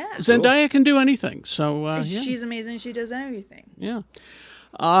 Yeah. Zendaya can do anything. So, yeah. She's amazing. She does everything. Yeah.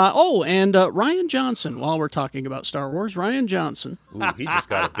 And Ryan Johnson, while we're talking about Star Wars, Ryan Johnson. Ooh, he just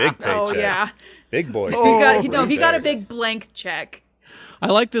got a big paycheck. Oh yeah. Big boy. He got a big blank check. I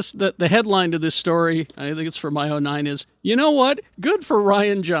like this. The headline to this story, I think it's for My 09, is, you know what? Good for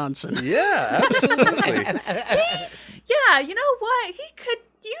Ryan Johnson. Yeah, absolutely. Yeah, you know what? He could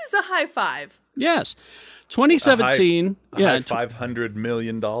use a high five. Yes. 2017. Yeah, yeah. $500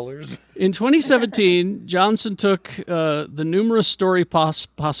 million. In 2017, Johnson took the numerous story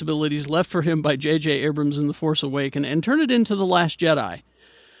possibilities left for him by J.J. Abrams in The Force Awakens and turned it into The Last Jedi,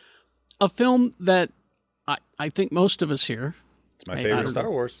 a film that I think most of us here, It's my I favorite don't Star know.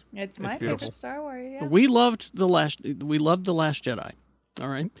 Wars. It's my beautiful. favorite Star Wars. Yeah. we loved The Last Jedi. All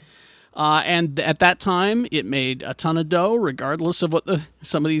right. And at that time, it made a ton of dough, regardless of what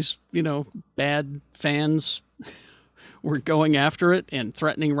some of these, bad fans were going after it and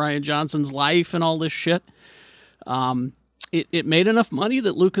threatening Ryan Johnson's life and all this shit. It made enough money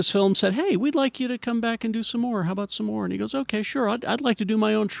that Lucasfilm said, hey, we'd like you to come back and do some more. How about some more? And he goes, okay, sure. I'd like to do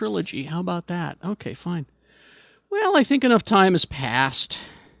my own trilogy. How about that? Okay, fine. Well, I think enough time has passed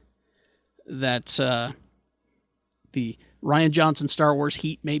that the Ryan Johnson Star Wars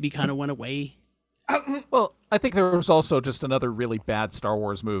heat maybe kind of went away. Well, I think there was also just another really bad Star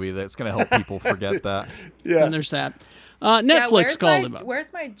Wars movie that's going to help people forget that. Yeah. And there's that. Yeah, Netflix called him up.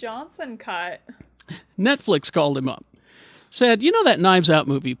 Where's my Johnson cut? Netflix called him up. Said, that Knives Out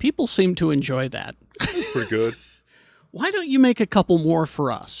movie, people seem to enjoy that. Pretty good. Why don't you make a couple more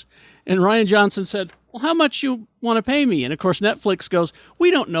for us? And Ryan Johnson said, well, how much you want to pay me? And of course, Netflix goes,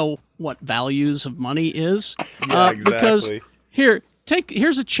 we don't know what values of money is. Yeah, Because exactly.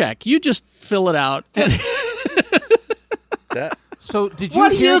 here's a check. You just fill it out. That So did you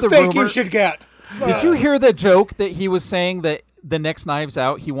What do hear you the think rumor? you should get? Did you hear the joke that he was saying that the next Knives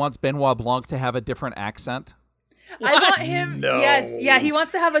Out, he wants Benoit Blanc to have a different accent? I want him. No. Yes, yeah. He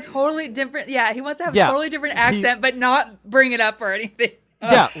wants to have a totally different. Yeah, he wants to have Yeah, a totally different he- accent, but not bring it up or anything.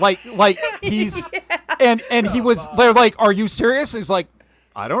 Yeah, like he's and he was they're like, "Are you serious?" He's like,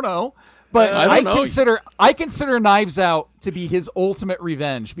 "I don't know." But I don't know. I consider Knives Out to be his ultimate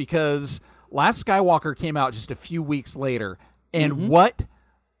revenge because Last Skywalker came out just a few weeks later, and what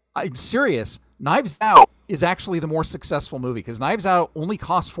I'm serious, Knives Out is actually the more successful movie because Knives Out only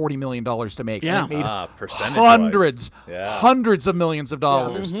cost $40 million to make. Yeah. And it made percentage-wise. hundreds of millions of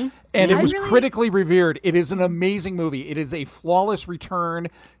dollars. And it I was really- critically revered. It is an amazing movie. It is a flawless return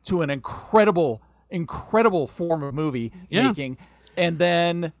to an incredible form of movie making. And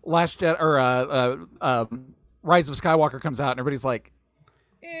then Rise of Skywalker comes out, and everybody's like,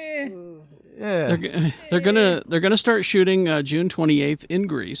 They're gonna start shooting June 28th in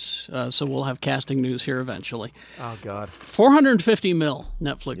Greece, so we'll have casting news here eventually. oh god. 450 mil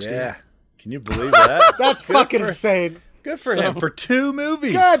Netflix deal. Yeah. Can you believe that? That's fucking insane. Good for him. For 2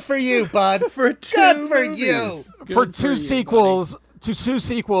 movies. Good for you, bud. For 2 Good for movies. you. For Good two you,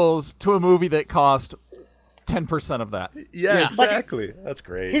 sequels to a movie that cost 10% of that. Yeah, Yeah. exactly. That's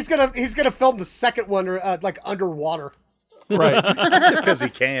great. He's gonna film the second one like underwater. Right. Just because he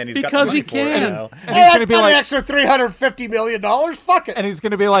can. He's Because got he the money for it can. now. And he's going to be an like extra $350 million. Fuck it. and he's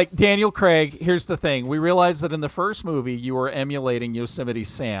going to be like, Daniel Craig, here's the thing. We realized that in the first movie you were emulating Yosemite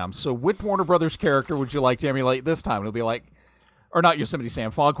Sam. So which Warner Brothers character would you like to emulate this time? It'll be like, or not Yosemite Sam,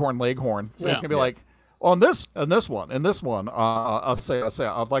 Foghorn Leghorn. So it's Yeah. going to be like, on this one, I'll say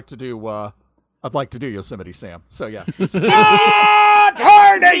I'd like to do Yosemite Sam. So yeah.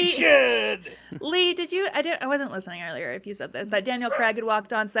 Tarnation! Lee, did you? I wasn't listening earlier. If you said this, that Daniel Craig had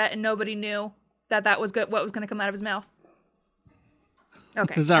walked on set and nobody knew that was good. What was going to come out of his mouth?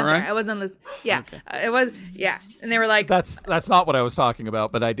 Okay, Is that I'm sorry, right? I wasn't listening. Yeah, it was. Yeah, and they were like, That's not what I was talking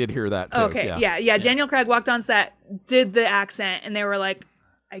about, but I did hear that too. okay, yeah. Daniel Craig walked on set, did the accent, and they were like,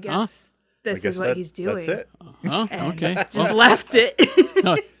 I guess Huh? this I guess is what he's doing. That's it. Huh? Okay. Just left it.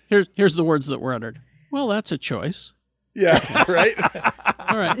 No, here's the words that were uttered. Well, that's a choice. Yeah, right?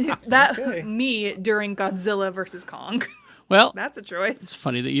 All right. That me during Godzilla versus Kong. Well, That's a choice. it's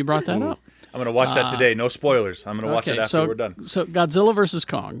funny that you brought that up. I'm going to watch that today. No spoilers. I'm going to watch it after so, we're done. So Godzilla versus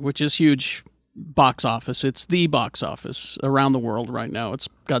Kong, which is huge box office. It's the box office around the world right now. It's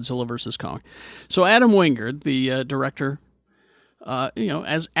Godzilla vs. Kong. So Adam Wingard, the director,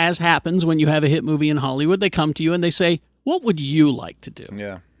 as happens when you have a hit movie in Hollywood, they come to you and they say, "What would you like to do?"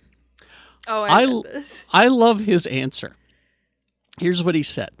 Yeah. Oh, I know this. I love his answer. Here's what he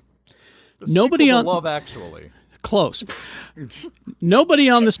said. Nobody Sequel on to Love Actually. Close. Nobody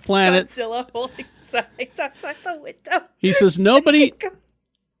on this planet. Godzilla holding signs outside the window. He says nobody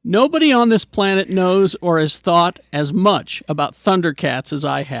on this planet knows or has thought as much about Thundercats as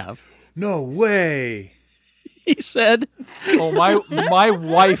I have. No way. He said, Oh, my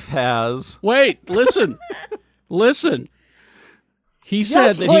wife has. "Wait, listen. He said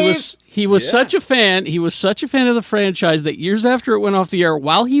Yes, that please. he was such a fan. He was such a fan of the franchise that years after it went off the air,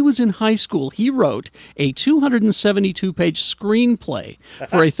 while he was in high school, he wrote a 272-page screenplay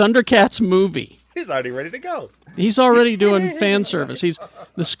for a Thundercats movie. He's already ready to go. He's already doing fan service.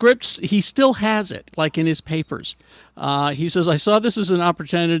 The scripts. He still has it, like in his papers. He says, "I saw this as an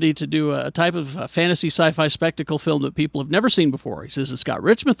opportunity to do a type of fantasy sci-fi spectacle film that people have never seen before." He says, "It's got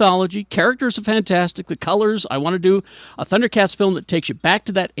rich mythology, characters are fantastic, the colors. I want to do a Thundercats film that takes you back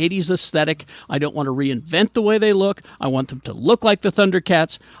to that 80s aesthetic. I don't want to reinvent the way they look. I want them to look like the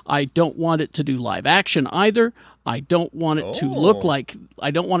Thundercats. I don't want it to do live action either. I don't want it to look like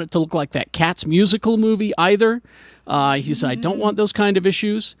that Cats musical movie either." He said, "I don't want those kind of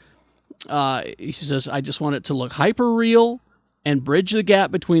issues." He says, "I just want it to look hyper real and bridge the gap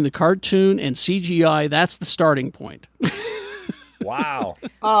between the cartoon and CGI. That's the starting point." Wow.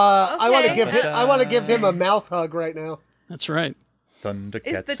 I want to Okay. give him a mouth hug right now. That's right.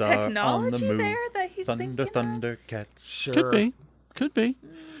 Thundercats Is the are on the technology move. there that he's thinking of? Thundercats. Sure. Could be.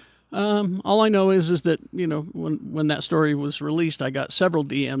 All I know is that when that story was released, I got several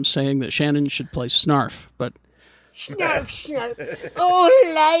DMs saying that Shannon should play Snarf, but Snarf, snarf. Oh,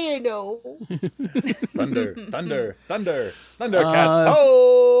 Lionel. Thunder. Thundercats.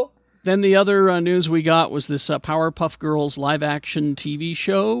 Oh! then the other news we got was this Powerpuff Girls live-action TV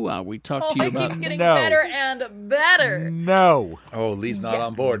show. We talked Oh, to you it about. keeps getting No. better and better. No. Oh, Lee's not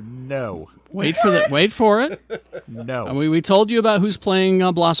on board. No. Wait for it. No. And we told you about who's playing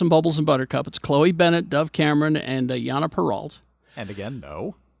Blossom, Bubbles, and Buttercup. It's Chloe Bennett, Dove Cameron, and Yana Peralt. And again,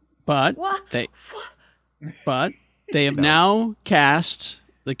 no. But What? they have now cast.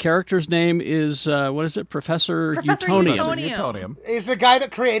 The character's name is what is it? Professor Professor Utonium. Utonium. Utonium. He's the guy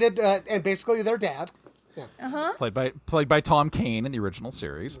that created and basically their dad. Played by Tom Kane in the original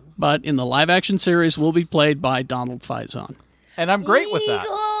series. But in the live-action series, will be played by Donald Faison. And I'm great with that.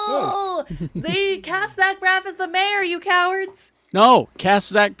 Eagle! They cast Zach Braff as the mayor, you cowards. No, cast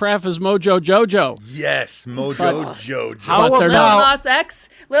Zach Braff as Mojo Jojo. Yes, Mojo Jojo. How But they're Lil not. Nas X.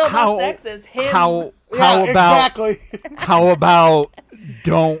 Lil Nas X is him. How Yeah, about exactly. how about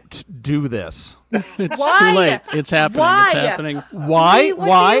don't do this? It's Why? too late. It's happening. Why? It's happening. Why?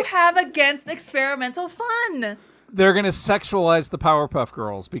 What do you have against experimental fun? They're gonna sexualize the Powerpuff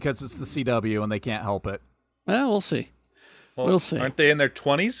Girls because it's the CW and they can't help it. Well, we'll see. We'll see. Aren't they in their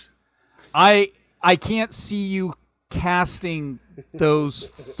 20s? I can't see you casting those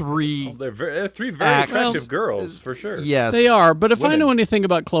three. They're three very Actors. attractive girls, for sure. Yes, They are, but if I Women. know anything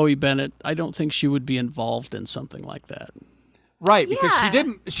about Chloe Bennett, I don't think she would be involved in something like that. right because Yeah.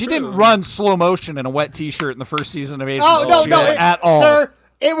 she didn't run slow motion in a wet T-shirt in the first season of Agents Oh of no, S.H.I.E.L.D. at all. sir!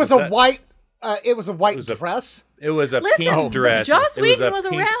 It was a that? white. It was a white was a- dress. It was a Listen, pink dress. Joss It was Whedon a was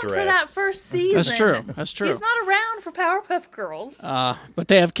pink around for dress. that first season. That's true. That's true. He's not around for Powerpuff Girls. But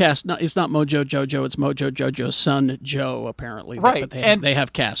they have cast. It's not Mojo Jojo. It's Mojo Jojo's son Joe. Apparently, Right, But and- they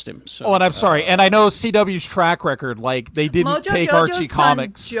have cast him. So. Oh, and I'm sorry, and I know CW's track record, like they didn't Mojo take Jojo's Archie son,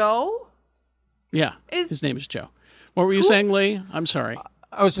 comics. Joe? yeah, Is- his name is Joe. What were you saying, Lee? I'm sorry.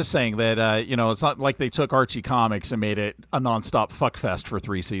 I was just saying that it's not like they took Archie comics and made it a nonstop fuckfest for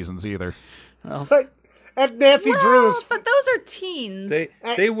 3 seasons either. But and Nancy Well, Drew's. but those are teens.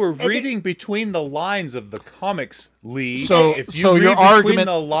 They were reading between the lines of the comics, Lee. So- if you so read your between argument-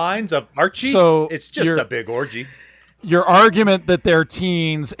 the lines of Archie, So it's just your- a big orgy. Your argument that they're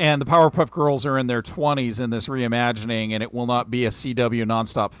teens and the Powerpuff Girls are in their 20s in this reimagining and it will not be a CW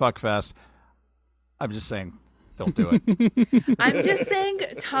nonstop fuckfest, I'm just saying, don't do it. I'm just saying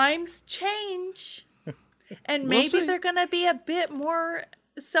times change. And maybe see. they're going to be a bit more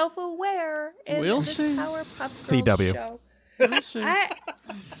self-aware in We'll this see. Powerpuff Girls CW. show. We'll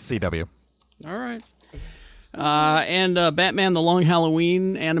see. CW. All right. And Batman: The Long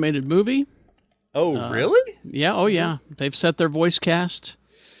Halloween animated movie. Oh, really? Yeah. Oh, yeah. They've set their voice cast.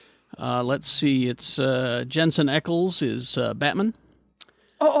 Let's see. It's Jensen Ackles is Batman.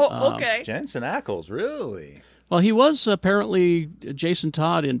 Oh, okay. Jensen Ackles, really? Well, he was apparently Jason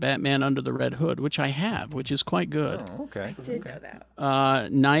Todd in Batman Under the Red Hood, which I have, which is quite good. Oh, okay. I did know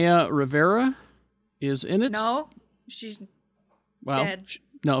that. Naya Rivera is in it. No, she's well, dead.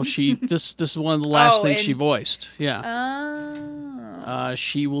 No, she. This is one of the last things and- she voiced. Yeah.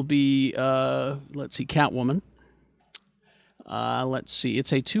 She will be. Let's see, Catwoman. Let's see.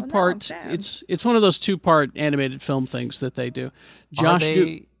 It's a two-part. sad. It's one of those two-part animated film things that they do. Josh,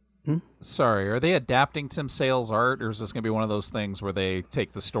 Sorry, are they adapting Tim Sale's art, or is this going to be one of those things where they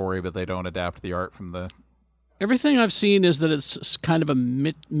take the story but they don't adapt the art from the? everything I've seen is that it's kind of a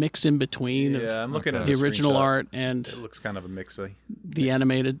mix in between. Yeah, I'm looking at the a original screenshot. art and It looks kind of a mixy. the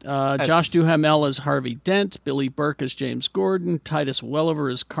animated. Josh Duhamel as Harvey Dent, Billy Burke as James Gordon, Titus Welliver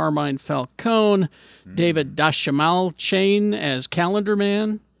as Carmine Falcone, David Dashamal Chain as Calendar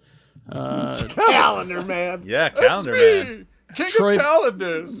Man. Calendar Man. Yeah, Calendar Man. King Troy- of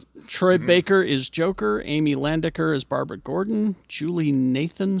Calendars. Troy Baker is Joker, Amy Landecker as Barbara Gordon, Julie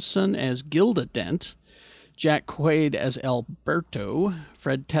Nathanson as Gilda Dent, Jack Quaid as Alberto,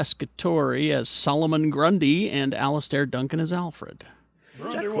 Fred Tescatori as Solomon Grundy, and Alastair Duncan as Alfred.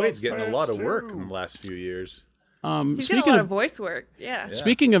 Jack Quaid's getting a lot of work in the last few years. He's getting a lot of voice work. Yeah.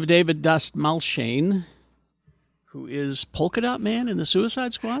 Speaking of David Dust Malshane, who is Polka Dot Man in the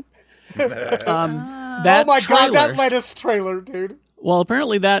Suicide Squad, that Oh my god, that Lettuce trailer, dude. Well,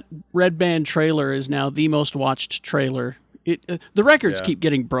 apparently that Red Band trailer is now the most watched trailer. The records keep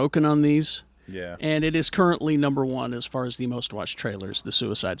getting broken on these. Yeah. And it is currently number one as far as the most watched trailers, the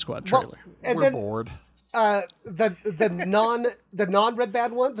Suicide Squad trailer. And We're then bored. the non Red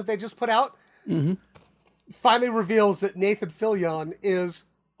Band one that they just put out finally reveals that Nathan Fillion is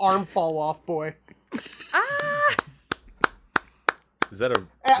Arm Fall Off Boy. Is that a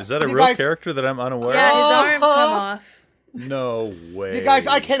you real guys- character that I'm unaware Yeah, of? his arms come off. No way. You guys,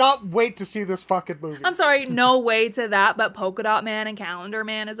 I cannot wait to see this fucking movie. I'm sorry, no way to that, but Polka Dot Man and Calendar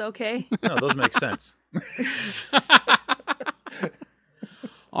Man is okay. No, those make sense.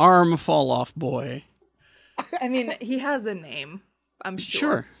 Arm Fall Off Boy. I mean, he has a name, I'm sure.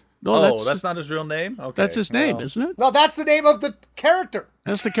 Sure. No, Oh, that's not his real name? Okay. that's his name, well, isn't it? No, that's the name of the character.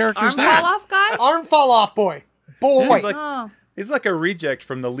 That's the character's Arm name. fall off guy? Arm Fall Off Boy. Boy. He's like, Oh. he's like a reject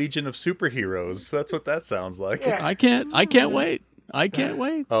from the Legion of Superheroes. That's what that sounds like. I can't wait. I can't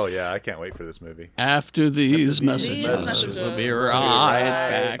wait. Oh, yeah, I can't wait for this movie. After these messages, messages. we'll be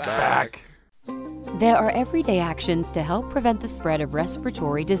right back. There are everyday actions to help prevent the spread of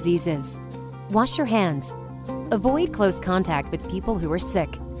respiratory diseases. Wash your hands. Avoid close contact with people who are sick.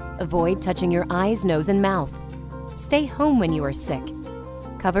 Avoid touching your eyes, nose, and mouth. Stay home when you are sick.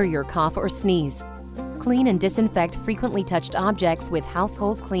 Cover your cough or sneeze. Clean and disinfect frequently touched objects with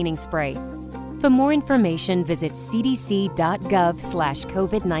household cleaning spray. For more information, visit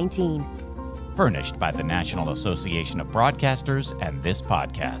cdc.gov/COVID-19. Furnished by the National Association of Broadcasters and this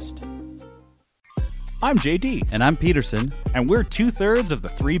podcast. I'm JD. And I'm Peterson. And we're 2/3 of the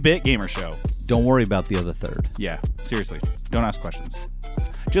 3-Bit Gamer Show. Don't worry about the other third. Yeah, seriously, don't ask questions.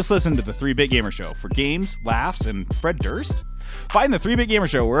 Just listen to the 3-Bit Gamer Show for games, laughs, and Fred Durst. Find the 3-Bit Gamer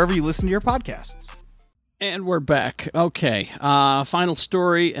Show wherever you listen to your podcasts. And we're back. Okay. Final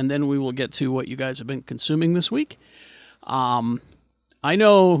story, and then we will get to what you guys have been consuming this week. I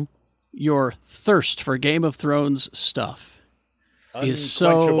know your thirst for Game of Thrones stuff is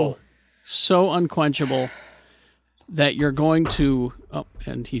so unquenchable that you're going to... Oh,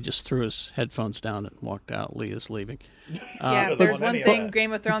 and he just threw his headphones down and walked out. Leah's leaving. Yeah, if there's want one any of thing that.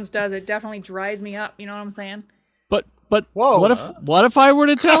 Game of Thrones does, it definitely dries me up. You know what I'm saying? But Whoa. what if I were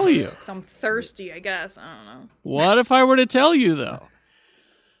to tell you? So I'm thirsty, I guess. I don't know. What if I were to tell you, though?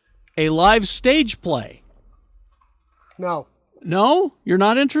 A live stage play. No. No? You're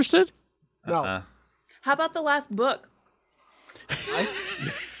not interested? No. How about the last book?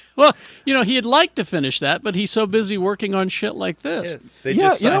 Well, he'd like to finish that, but he's so busy working on shit like this. They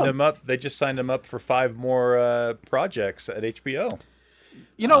just signed him up. They just signed him up for 5 more projects at HBO.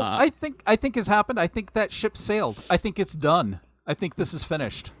 You know, I think has happened. I think that ship sailed. I think it's done. I think this is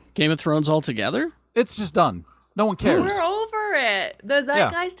finished. Game of Thrones altogether? It's just done. No one cares. We're over it. The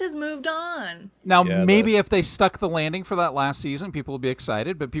zeitgeist has moved on. Now, Yeah, maybe if they stuck the landing for that last season, people would be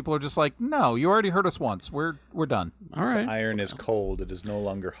excited. But people are just like, no, you already heard us once. We're done. All right. Iron is cold. It is no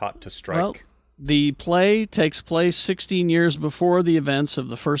longer hot to strike. Well, the play takes place 16 years before the events of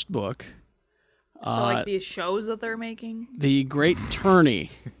the first book. So, like these shows that they're making. The Great Tourney.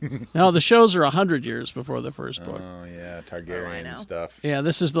 Now, the shows are 100 years before the first book. Oh, yeah, Targaryen and stuff. Yeah,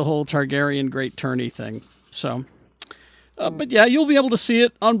 this is the whole Targaryen Great Tourney thing. So, but yeah, you'll be able to see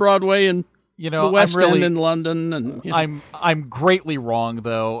it on Broadway in You know, the West I'm really, End in London, and you know. I'm greatly wrong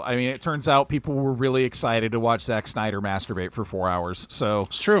though. I mean, it turns out people were really excited to watch Zack Snyder masturbate for 4 hours. So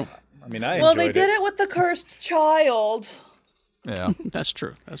It's true. I mean, I Well, enjoyed they did it with The Cursed Child. yeah, That's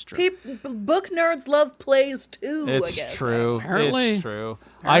true. That's true. Book nerds love plays too. I it's guess. true. Apparently. It's true.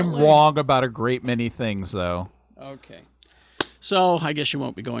 I'm Apparently. wrong about a great many things though. Okay. So I guess you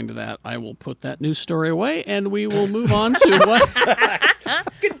won't be going to that. I will put that news story away, and we will move on to what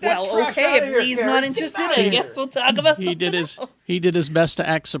Well, okay, if Lee's not interested, I guess we'll talk about he something did. His else. he did his best to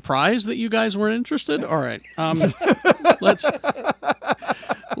act surprised that you guys weren't interested. All right.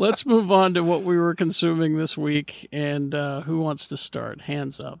 Let's move on to what we were consuming this week. And who wants to start?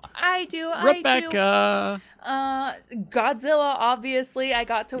 Hands up. I do. Rebecca. Godzilla, obviously. I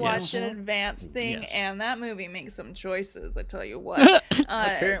got to watch Yes. an advanced thing, Yes. and that movie makes some choices, I tell you what.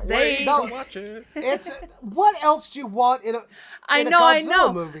 Can't they- wait No. to watch it. It's what else do you want in a I in know, a I Godzilla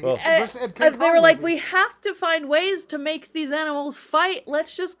know. movie? Uh, they were like, we have to find ways to make these animals fight.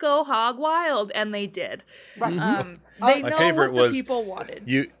 Let's just go hog wild, and they did. Right. They My know favorite what the was people wanted.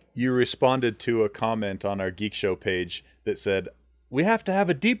 You responded to a comment on our Geek Show page that said, "We have to have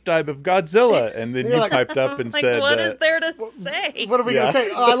a deep dive of Godzilla," and then You're you like- piped up and Like, said, what is there to say? What are we Yeah. gonna say?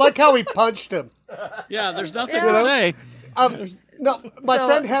 Oh, I like how he punched him. Yeah, there's nothing Yeah. to You know? say. No, my So-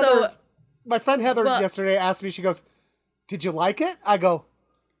 friend Heather. so- my friend Heather well- yesterday asked me. She goes, "Did you like it?" I go,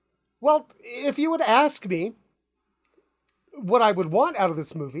 "Well, if you would ask me what I would want out of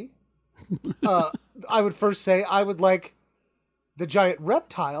this movie, I would first say I would like the giant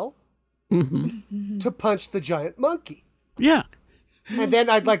reptile to punch the giant monkey, Yeah. and then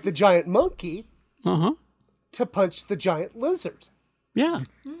I'd like the giant monkey Uh-huh. to punch the giant lizard, Yeah.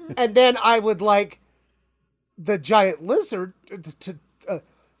 and then I would like the giant lizard to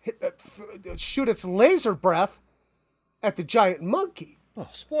shoot its laser breath at the giant monkey." Oh,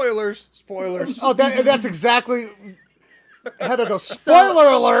 spoilers. Oh, that's exactly. Heather goes, "Spoiler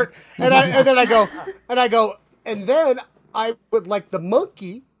alert!" And then I go, and then I would like the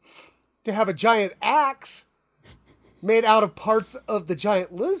monkey to have a giant axe made out of parts of the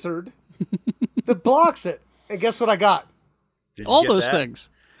giant lizard that blocks it. And guess what I got? Did you All get those that? things.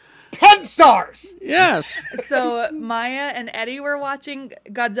 10 stars. Yes. So Maya and Eddie were watching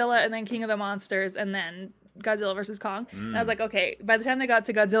Godzilla and then King of the Monsters and then Godzilla versus Kong. And I was like, okay, by the time they got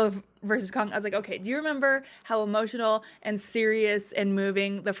to Godzilla versus Kong, I was like, okay, do you remember how emotional and serious and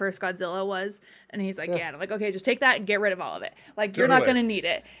moving the first Godzilla was? And he's like, yeah. And I'm like, okay, just take that and get rid of all of it. Like, you're not Totally. going to need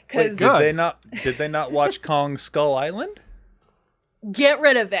it. Wait, Because did they not watch Kong Skull Island? get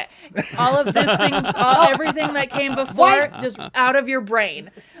rid of it. All of this things, everything that came before, just out of your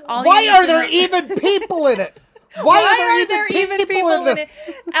brain. All you Why need are to there know- even people in it? Why are there even people in it?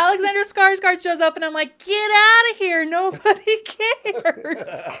 Alexander Skarsgård shows up, and I'm like, get out of here! Nobody cares.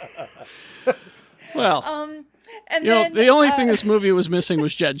 Well, And you know, then, the only thing this movie was missing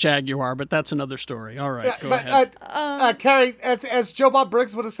was Jet Jaguar, but that's another story. All right, go ahead. Carrie, as Joe Bob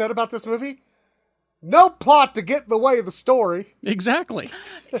Briggs would have said about this movie, no plot to get in the way of the story. Exactly.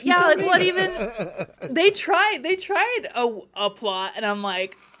 yeah, like what even? They tried a plot, and I'm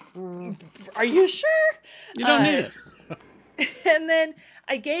like, are you sure? You don't need it. And then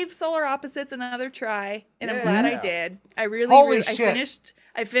I gave Solar Opposites another try, and I'm glad I did. I really, Holy I shit.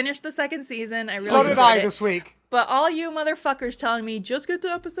 finished the second season. I really So did enjoyed I it. this week. But all you motherfuckers telling me, just get to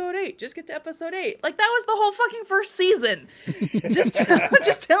episode 8, just get to episode 8. Like, that was the whole fucking first season.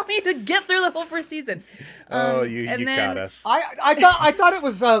 just tell me to get through the whole first season. You and then- got us. I thought it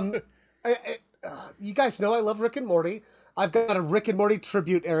was you guys know I love Rick and Morty. I've got a Rick and Morty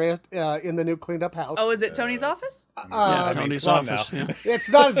tribute area in the new cleaned up house. Oh, is it Tony's office? Yeah, Tony's come on office. now. Yeah. It's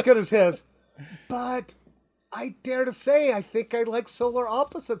not as good as his, but I dare to say I think I like Solar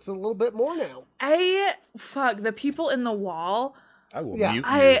Opposites a little bit more now. The people in the wall, I will Yeah.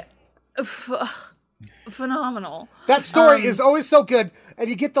 mute you. phenomenal. That story is always so good, and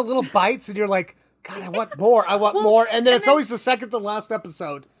you get the little bites, and you're like, God, I want more. I want more, and then it's always the second to last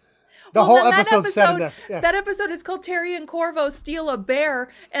episode. The whole then that episode's set in there. Yeah. That episode is called Terry and Corvo Steal a Bear,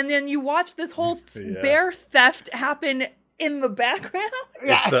 and then you watch this whole bear theft happen in the background.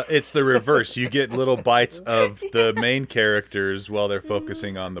 It's the reverse. You get little bites of the main characters while they're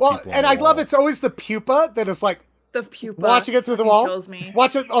focusing on the Well, people. and I love it's always the pupa that is like The pupa watching it through the he wall. kills me.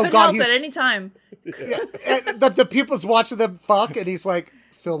 Watch it. Oh Could God, help he's at any time. and the pupa's watching them fuck, and he's like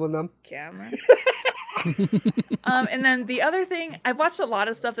filming them. Camera. And then the other thing, I've watched a lot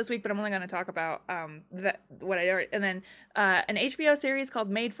of stuff this week, but I'm only going to talk about what I already. And then an HBO series called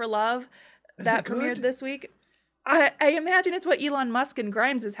Made for Love that premiered this week. I imagine it's what Elon Musk and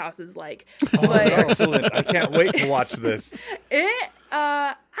Grimes' house is like. Oh, excellent! I can't wait to watch this.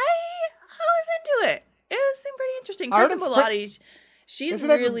 I interesting. Kristen Milotti, she's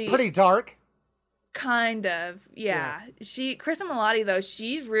really pretty dark. Kind of, yeah. Kristen Milotti though,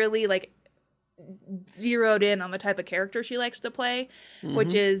 she's really like zeroed in on the type of character she likes to play,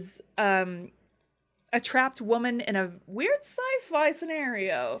 which is a trapped woman in a weird sci-fi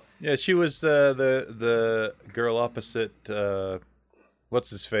scenario. Yeah, she was the girl opposite what's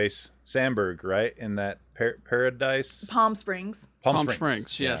his face? Sandberg, right? In that Paradise? Palm Springs. Palm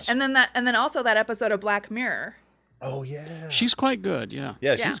Springs, yes. And then also that episode of Black Mirror. Oh yeah. She's quite good, yeah.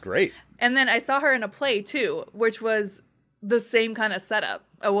 Yeah, she's great. And then I saw her in a play too, which was the same kind of setup.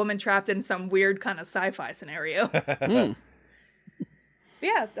 A woman trapped in some weird kind of sci-fi scenario.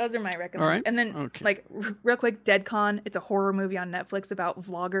 Yeah, those are my recommendations. All right. And then, like, real quick, Dead Con. It's a horror movie on Netflix about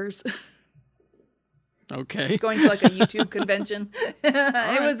vloggers. Okay. Going to, like, a YouTube convention.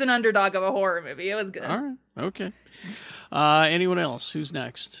 It was an underdog of a horror movie. It was good. All right. Okay. Anyone else? Who's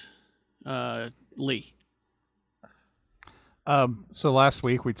next? Lee. So last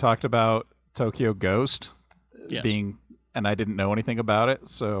week we talked about Tokyo Ghost Yes. and I didn't know anything about it,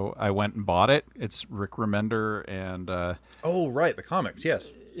 so I went and bought it. It's Rick Remender and oh right, the comics,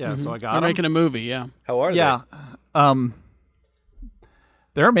 yes. Yeah, so I got They're them. making a movie, yeah. How are they? Yeah.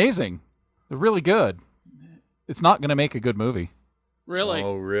 They're amazing. They're really good. It's not going to make a good movie. Really?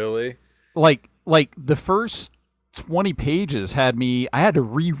 Oh, really? Like the first 20 pages had me, I had to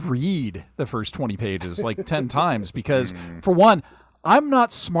reread the first 20 pages like 10 times because for one, I'm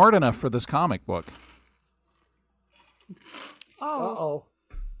not smart enough for this comic book. Uh-oh.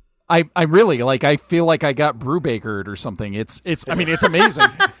 I really, like, I feel like I got Brubakered or something. It's amazing.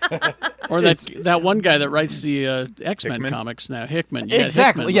 Or that one guy that writes the X-Men Hickman? comics now, Hickman. Yeah,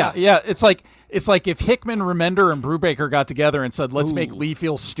 Exactly. Hickman. Yeah. It's like if Hickman, Remender, and Brubaker got together and said, "Let's make Lee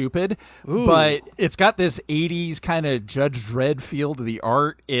feel stupid," but it's got this '80s kind of Judge Dredd feel to the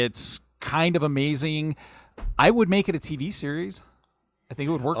art. It's kind of amazing. I would make it a TV series. I think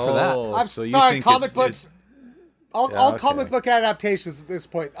it would work for that. I'm so you sorry, think comic books. All comic book adaptations at this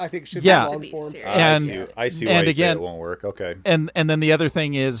point, I think, should be long form. I see why you say it won't work. Okay. And then the other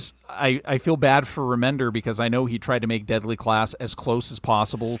thing is, I feel bad for Remender because I know he tried to make Deadly Class as close as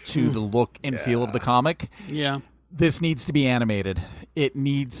possible to the look and feel of the comic. Yeah. This needs to be animated. It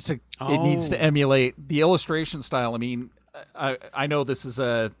needs to emulate the illustration style. I mean, I know this is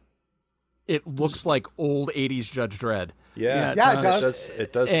it looks like old 80s Judge Dredd. Yeah, it does.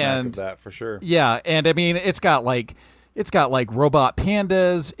 It does smack of that for sure. Yeah, and I mean, it's got like robot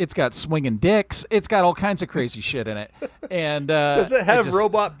pandas. It's got swinging dicks. It's got all kinds of crazy shit in it. And does it have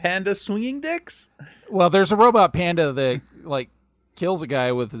robot panda swinging dicks? Well, there's a robot panda that like kills a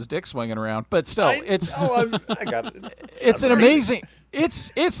guy with his dick swinging around, but still, I got it. It's an amazing.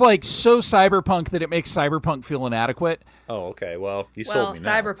 It's like so cyberpunk that it makes cyberpunk feel inadequate. Oh, okay. Well, you sold me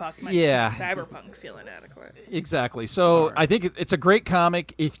now. Cyberpunk might make cyberpunk feel inadequate. Exactly. So I think it's a great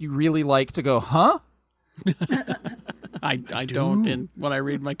comic if you really like to go, huh? I don't, and when I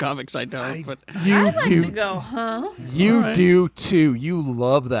read my comics, I don't. But I'd like to go, huh? You do too. You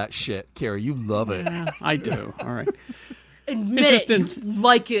love that shit, Carrie. You love it. I do. All right. Admit you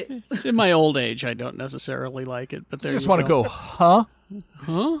like it. It's in my old age, I don't necessarily like it, but there Just you want to go, huh?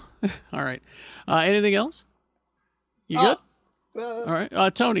 Huh? All right. Anything else? You good? All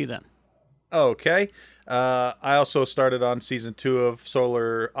right. Tony, then. Okay. I also started on season 2 of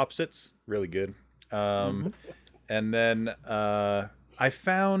Solar Opposites. Really good. And then I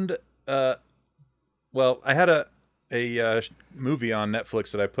found, I had a movie on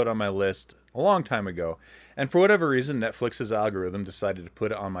Netflix that I put on my list a long time ago. And for whatever reason, Netflix's algorithm decided to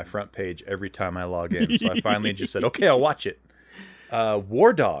put it on my front page every time I log in. So I finally just said, okay, I'll watch it.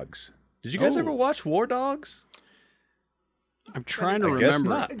 War Dogs. Did you guys ever watch War Dogs? I'm trying to remember.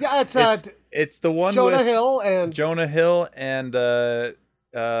 Not. Yeah, it's the one Jonah with Hill and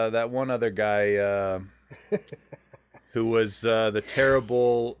that one other guy who was the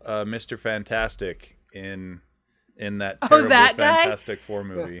terrible Mr. Fantastic in that terrible that guy? Fantastic Four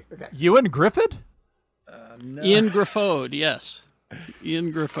movie. Okay. Ewan Griffith? No. Ian Griffode, yes.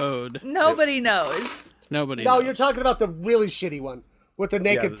 Ian Griffode. Nobody knows. Nobody No, knows. you're talking about the really shitty one with the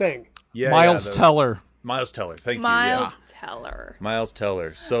naked thing. Yeah, Miles Teller. Miles Teller. Thank you. Miles Yeah. Teller. Miles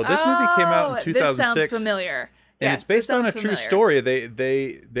Teller. So this movie came out in 2006. This sounds familiar. And Yes, it's based this on a sounds true familiar.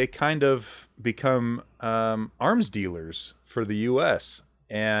 story. They kind of become arms dealers for the U.S.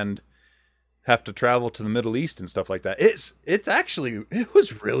 and have to travel to the Middle East and stuff like that. It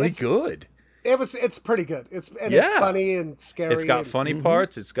was really good. It's pretty good. It's funny and scary. It's got funny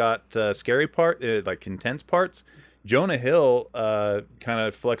parts. It's got scary like intense parts. Jonah Hill kind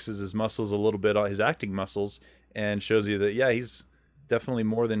of flexes his muscles a little bit on his acting muscles and shows you that he's definitely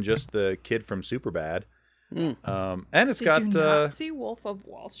more than just the kid from Superbad. And it's Did got. you not see Wolf of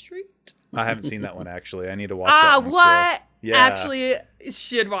Wall Street? I haven't seen that one actually. I need to watch that one What? still. Yeah. Actually,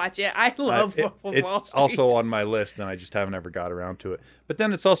 should watch it. I love Wolf of Wall It's Street. also on my list, and I just haven't ever got around to it. But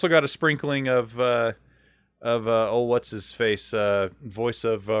then it's also got a sprinkling of what's his face, voice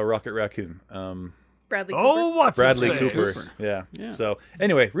of Rocket Raccoon. Bradley Cooper. Oh, what's Bradley his Cooper. face? Yeah. Yeah. So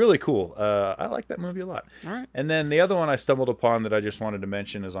anyway, really cool. I like that movie a lot. All right. And then the other one I stumbled upon that I just wanted to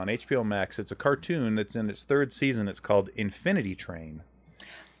mention is on HBO Max. It's a cartoon that's in its 3rd season. It's called Infinity Train.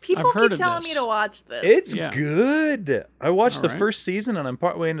 People I've heard keep of telling this. me to watch this. It's Yeah. good. I watched All the right. first season and I'm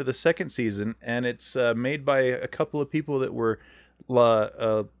partway into the 2nd season, and it's made by a couple of people that were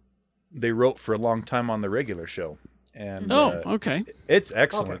they wrote for a long time on the regular show. And okay. it's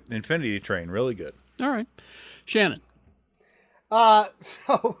excellent. Infinity Train, really good. All right. Shannon.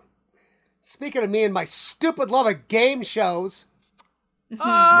 So, speaking of me and my stupid love of game shows,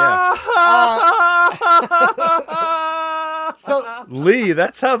 Yeah. so Lee,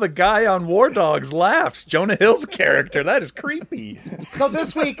 that's how the guy on War Dogs laughs. Jonah Hill's character. That is creepy. so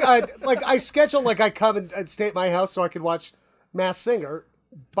this week, I scheduled I come and stay at my house so I could watch Masked Singer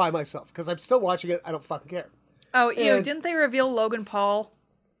by myself because I'm still watching it. I don't fucking care. Oh, ew! And- Didn't they reveal Logan Paul?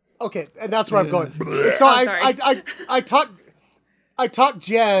 Okay, and that's where I'm going. So I talked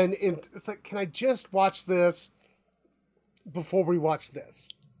Jen, and it's like, can I just watch this before we watch this,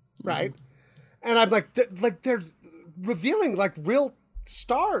 right? And I'm like, they're revealing like real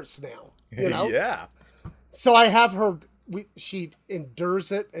stars now, you know? Yeah. So I have her. She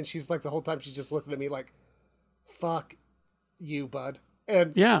endures it, and she's like the whole time she's just looking at me like, "Fuck you, bud."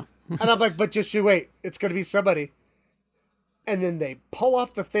 And Yeah. and I'm like, "But just you wait, it's gonna be somebody." And then they pull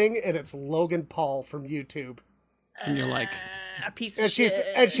off the thing, and it's Logan Paul from YouTube. And you're like, A piece of And shit.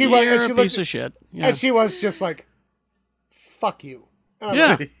 she you're was, and she a looked, piece of shit. Yeah. and she was just like, "Fuck you." And I'm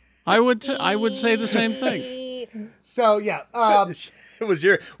Yeah. like, I would say the same thing. so yeah, Was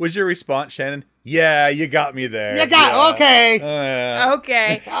your response, Shannon? Yeah, you got me there. you got okay.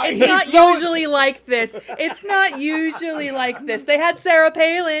 Okay. It's He's not no- usually like this. It's not usually like this. They had Sarah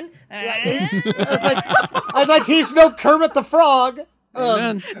Palin. I was like, he's no Kermit the Frog.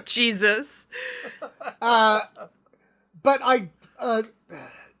 Amen. Jesus. But I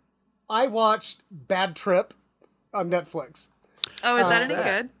watched Bad Trip on Netflix. Oh, is that any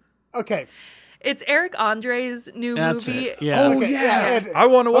good? Okay. It's Eric Andre's new That's movie. it. Yeah. Oh, Okay, yeah. and- I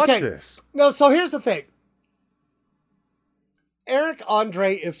want to watch okay. this. No, so here's the thing. Eric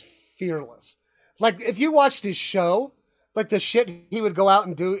Andre is fearless. Like, if you watched his show, like the shit he would go out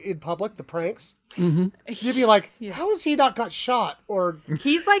and do in public, the pranks, you'd be like, how has he not got shot? Or,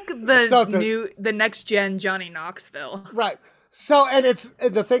 He's like the Something. the next gen Johnny Knoxville. right. So, and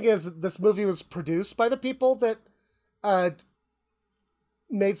the thing is, this movie was produced by the people that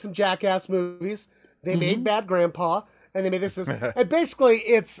made some jackass movies. They made Bad Grandpa, and they made this. And basically,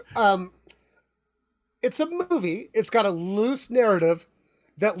 it's a movie. It's got a loose narrative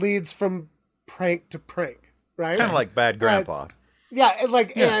that leads from prank to prank, right? Kind of like Bad Grandpa. Yeah,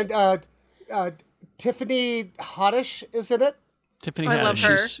 and Tiffany Haddish is in it, Tiffany I Haddish. love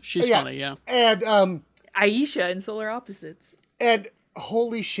her. She's Yeah. funny, yeah. and Aisha in Solar Opposites. and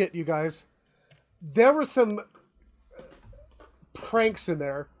holy shit, you guys, there were some pranks in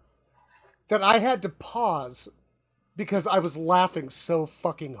there that I had to pause because I was laughing so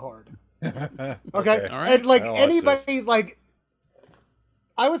fucking hard. Okay? All right. And like I'll watch anybody, like,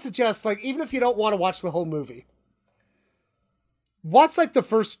 I would suggest, like, even if you don't want to watch the whole movie, watch like the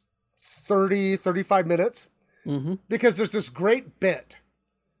first 30, 35 minutes because there's this great bit.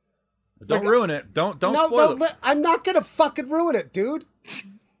 Don't ruin it. Don't spoil it. I'm not going to fucking ruin it, dude.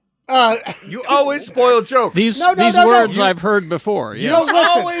 You always spoil jokes. These No, words you- I've heard before. You Yeah. don't listen.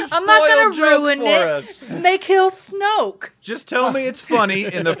 always I'm not spoil gonna jokes ruin for it. us. Snake Hill Snoke. Just tell me it's funny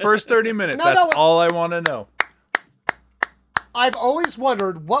in the first 30 minutes. No, That's no. all I want to know. I've always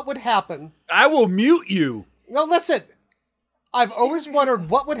wondered what would happen. I will mute you. No, listen. I've always wondered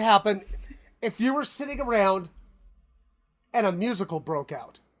what would happen if you were sitting around and a musical broke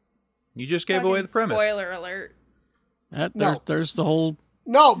out. You just gave away the premise. Spoiler alert. No. There's the whole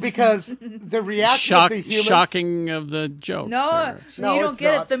No, because the reaction of the humans. shocking of the joke. No, there. No, you don't it's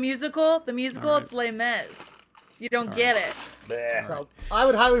get not. it. The musical, it's Les Mis. You don't get it. So I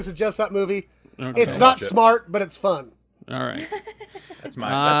would highly suggest that movie. Okay. It's not Watch it. smart, but it's fun. All right. That's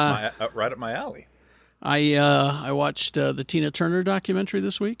my right up my alley. I watched the Tina Turner documentary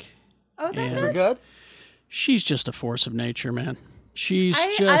this week. Oh, is that And Is it good? good? she's just a force of nature, man. She's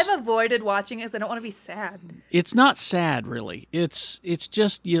I've just. avoided watching it because I don't want to be sad. It's not sad, really. It's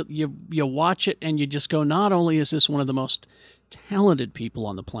just you watch it and you just go. Not only is this one of the most talented people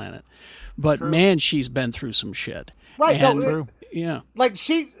on the planet. But man, she's been through some shit. Right. And, yeah. Like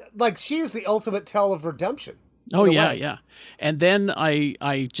she is the ultimate tale of redemption. Oh, yeah, yeah. And then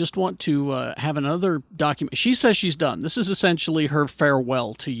I just want to have another document. She says she's done. This is essentially her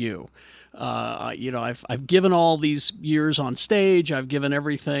farewell to you. I've given all these years on stage. I've given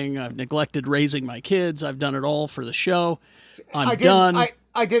everything. I've neglected raising my kids. I've done it all for the show. I'm done.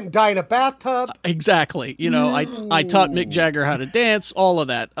 I didn't die in a bathtub. Exactly. I taught Mick Jagger how to dance, all of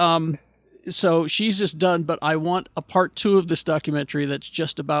that. So she's just done, but I want a part 2 of this documentary that's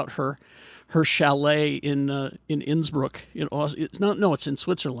just about her chalet in Innsbruck. It's in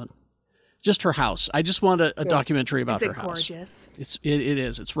Switzerland. Just her house. I just want a documentary about her house. Gorgeous? It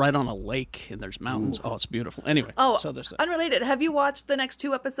is. It's right on a lake and there's mountains. Ooh. Oh, it's beautiful. Anyway. Oh, so there's that. Unrelated. Have you watched the next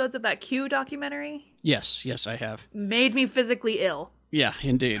 2 episodes of that Q documentary? Yes, I have. Made me physically ill. Yeah,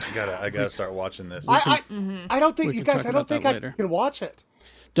 indeed. I gotta start watching this. I don't think you guys. I don't think I can watch it.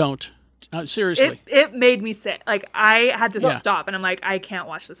 Don't. Seriously. It made me sick. Like, I had to stop, and I'm like, I can't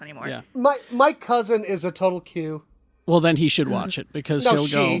watch this anymore. Yeah. My cousin is a total Q. Well, then he should watch it because he'll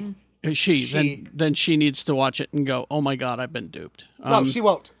go. Then she needs to watch it and go, oh my God, I've been duped. No, she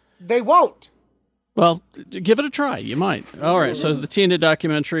won't. They won't. Well, give it a try. You might. All right. So the Tina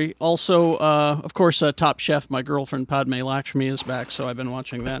documentary. Also, of course, Top Chef. My girlfriend Padme Lakshmi is back, so I've been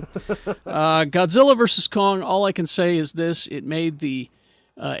watching that. Godzilla vs. Kong. All I can say is this: it made the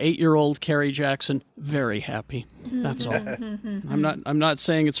 8-year-old Carrie Jackson very happy. That's all. I'm not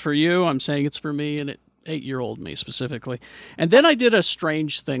saying it's for you. I'm saying it's for me, and it 8-year-old me specifically. And then I did a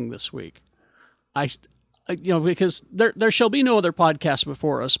strange thing this week. Because there shall be no other podcast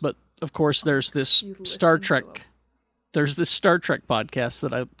before us, but of course there's this Star Trek. There's this Star Trek podcast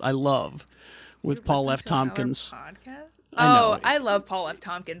that I love with Paul F. Tompkins. I love Paul F.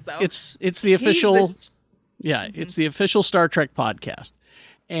 Tompkins though. It's the official. It's the official Star Trek podcast,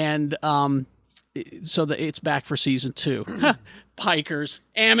 and so it's back for season 2. Pikers,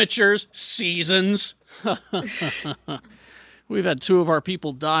 amateurs, seasons. We've had 2 of our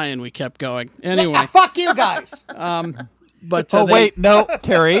people die, and we kept going. Anyway, fuck you guys. But wait, no,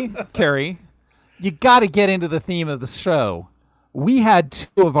 Carrie, you got to get into the theme of the show. We had 2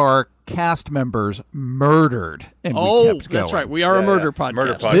 of our cast members murdered, and we kept going. That's right. We are a murder podcast.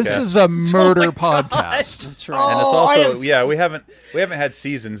 Murder podcast. This is a murder podcast. That's right. And it's also we haven't had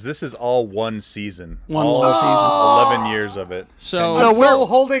seasons. This is all one season. One season. 11 years of it. So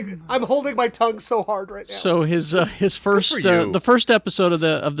I'm holding my tongue so hard right now. So his first the first episode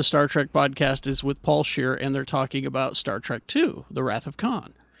of the Star Trek podcast is with Paul Scheer, and they're talking about Star Trek II: The Wrath of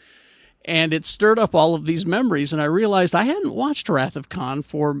Khan. And it stirred up all of these memories, and I realized I hadn't watched Wrath of Khan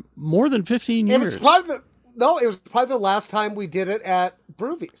for more than 15 years. It was probably the last time we did it at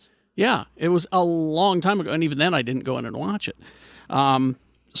Broovies. Yeah, it was a long time ago, and even then I didn't go in and watch it.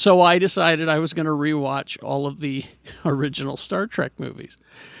 So I decided I was going to rewatch all of the original Star Trek movies.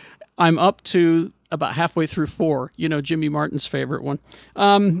 I'm up to about halfway through 4, Jimmy Martin's favorite one.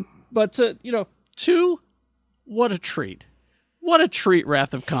 But 2, what a treat. What a treat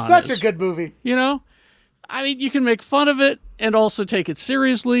Wrath of Khan Such is. a good movie. I mean, you can make fun of it and also take it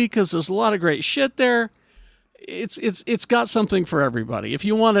seriously because there's a lot of great shit there. It's got something for everybody. If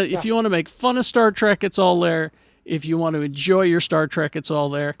you want to make fun of Star Trek, it's all there. If you want to enjoy your Star Trek, it's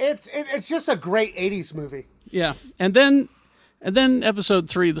all there. It's just a great 80s movie. Yeah. And then episode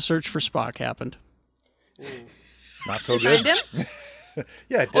 3, The Search for Spock, happened. Not so good. Find him?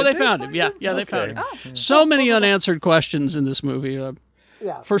 Yeah. They found him. Yeah, they found him. Oh. So many unanswered questions in this movie.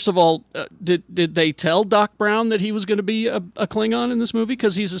 First of all, did they tell Doc Brown that he was going to be a Klingon in this movie?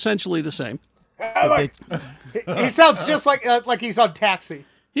 Because he's essentially the same. He sounds just like he's on Taxi.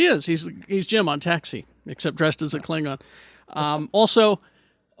 He is. He's Jim on Taxi, except dressed as a Klingon. Also,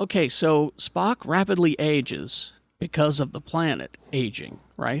 okay, so Spock rapidly ages because of the planet aging,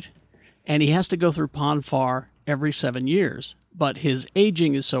 right? And he has to go through Pon farr every 7 years. But his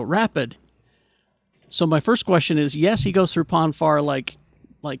aging is so rapid. So my first question is, yes, he goes through Pon farr like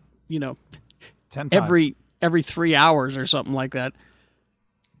 10 times. every 3 hours or something like that.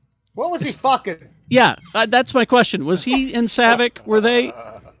 What was he fucking? Yeah, that's my question. Was he and Saavik? Were they?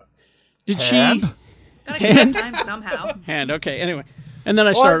 Did Hand? she? Gotta get time somehow. Hand. Okay. Anyway, and then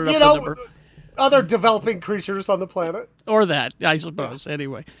I started up with other developing creatures on the planet, or that I suppose. Yeah.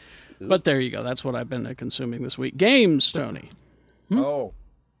 Anyway, but there you go. That's what I've been consuming this week. Games, Tony. Oh,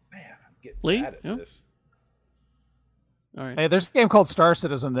 man, I'm getting Lee? bad at this. All right. Hey, there's a game called Star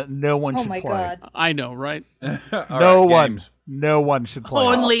Citizen that no one should play. Oh my god. I know, right? No one should play.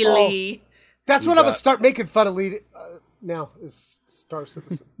 Only Lee. That's when I'm gonna start making fun of Lee. now is Star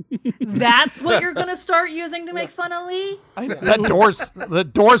Citizen. That's what you're gonna start using to make fun of Lee? The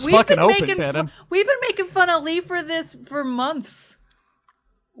door's fucking open, man. We've been making fun of Lee for this for months.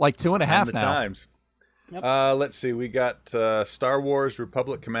 Like 2.5 now. Times. Yep. Let's see. We got Star Wars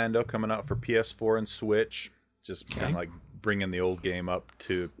Republic Commando coming out for PS4 and Switch. Just kind of like bringing the old game up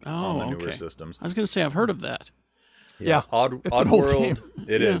to all the newer systems. I was going to say I've heard of that. Yeah, Oddworld.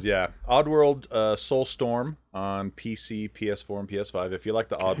 It is, yeah. Oddworld Soulstorm on PC, PS4, and PS5. If you like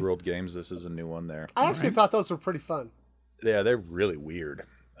the Oddworld games, this is a new one there. I actually thought those were pretty fun. Yeah, they're really weird.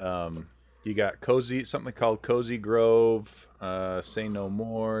 You got something called Cozy Grove, Say No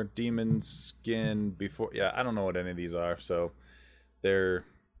More, Demon's Skin. Before, yeah, I don't know what any of these are, so they're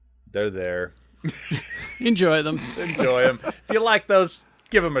there. Enjoy them. Enjoy them. If you like those,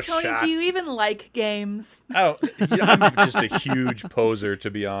 give them a Tony, shot. do you even like games? I'm just a huge poser, to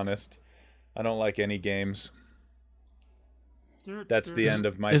be honest. I don't like any games. That's the end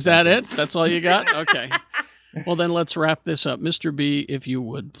of my Is sentence. that it? That's all you got? Okay. Well, then let's wrap this up. Mr. B, if you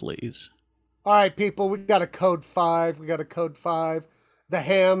would, please. All right, people, we got a code 5. The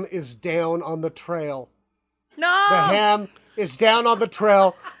ham is down on the trail. No! The ham is down on the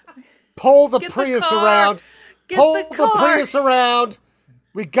trail. Pull the Prius around. Pull the Prius around.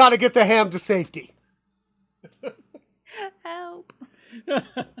 We got to get the ham to safety. Help.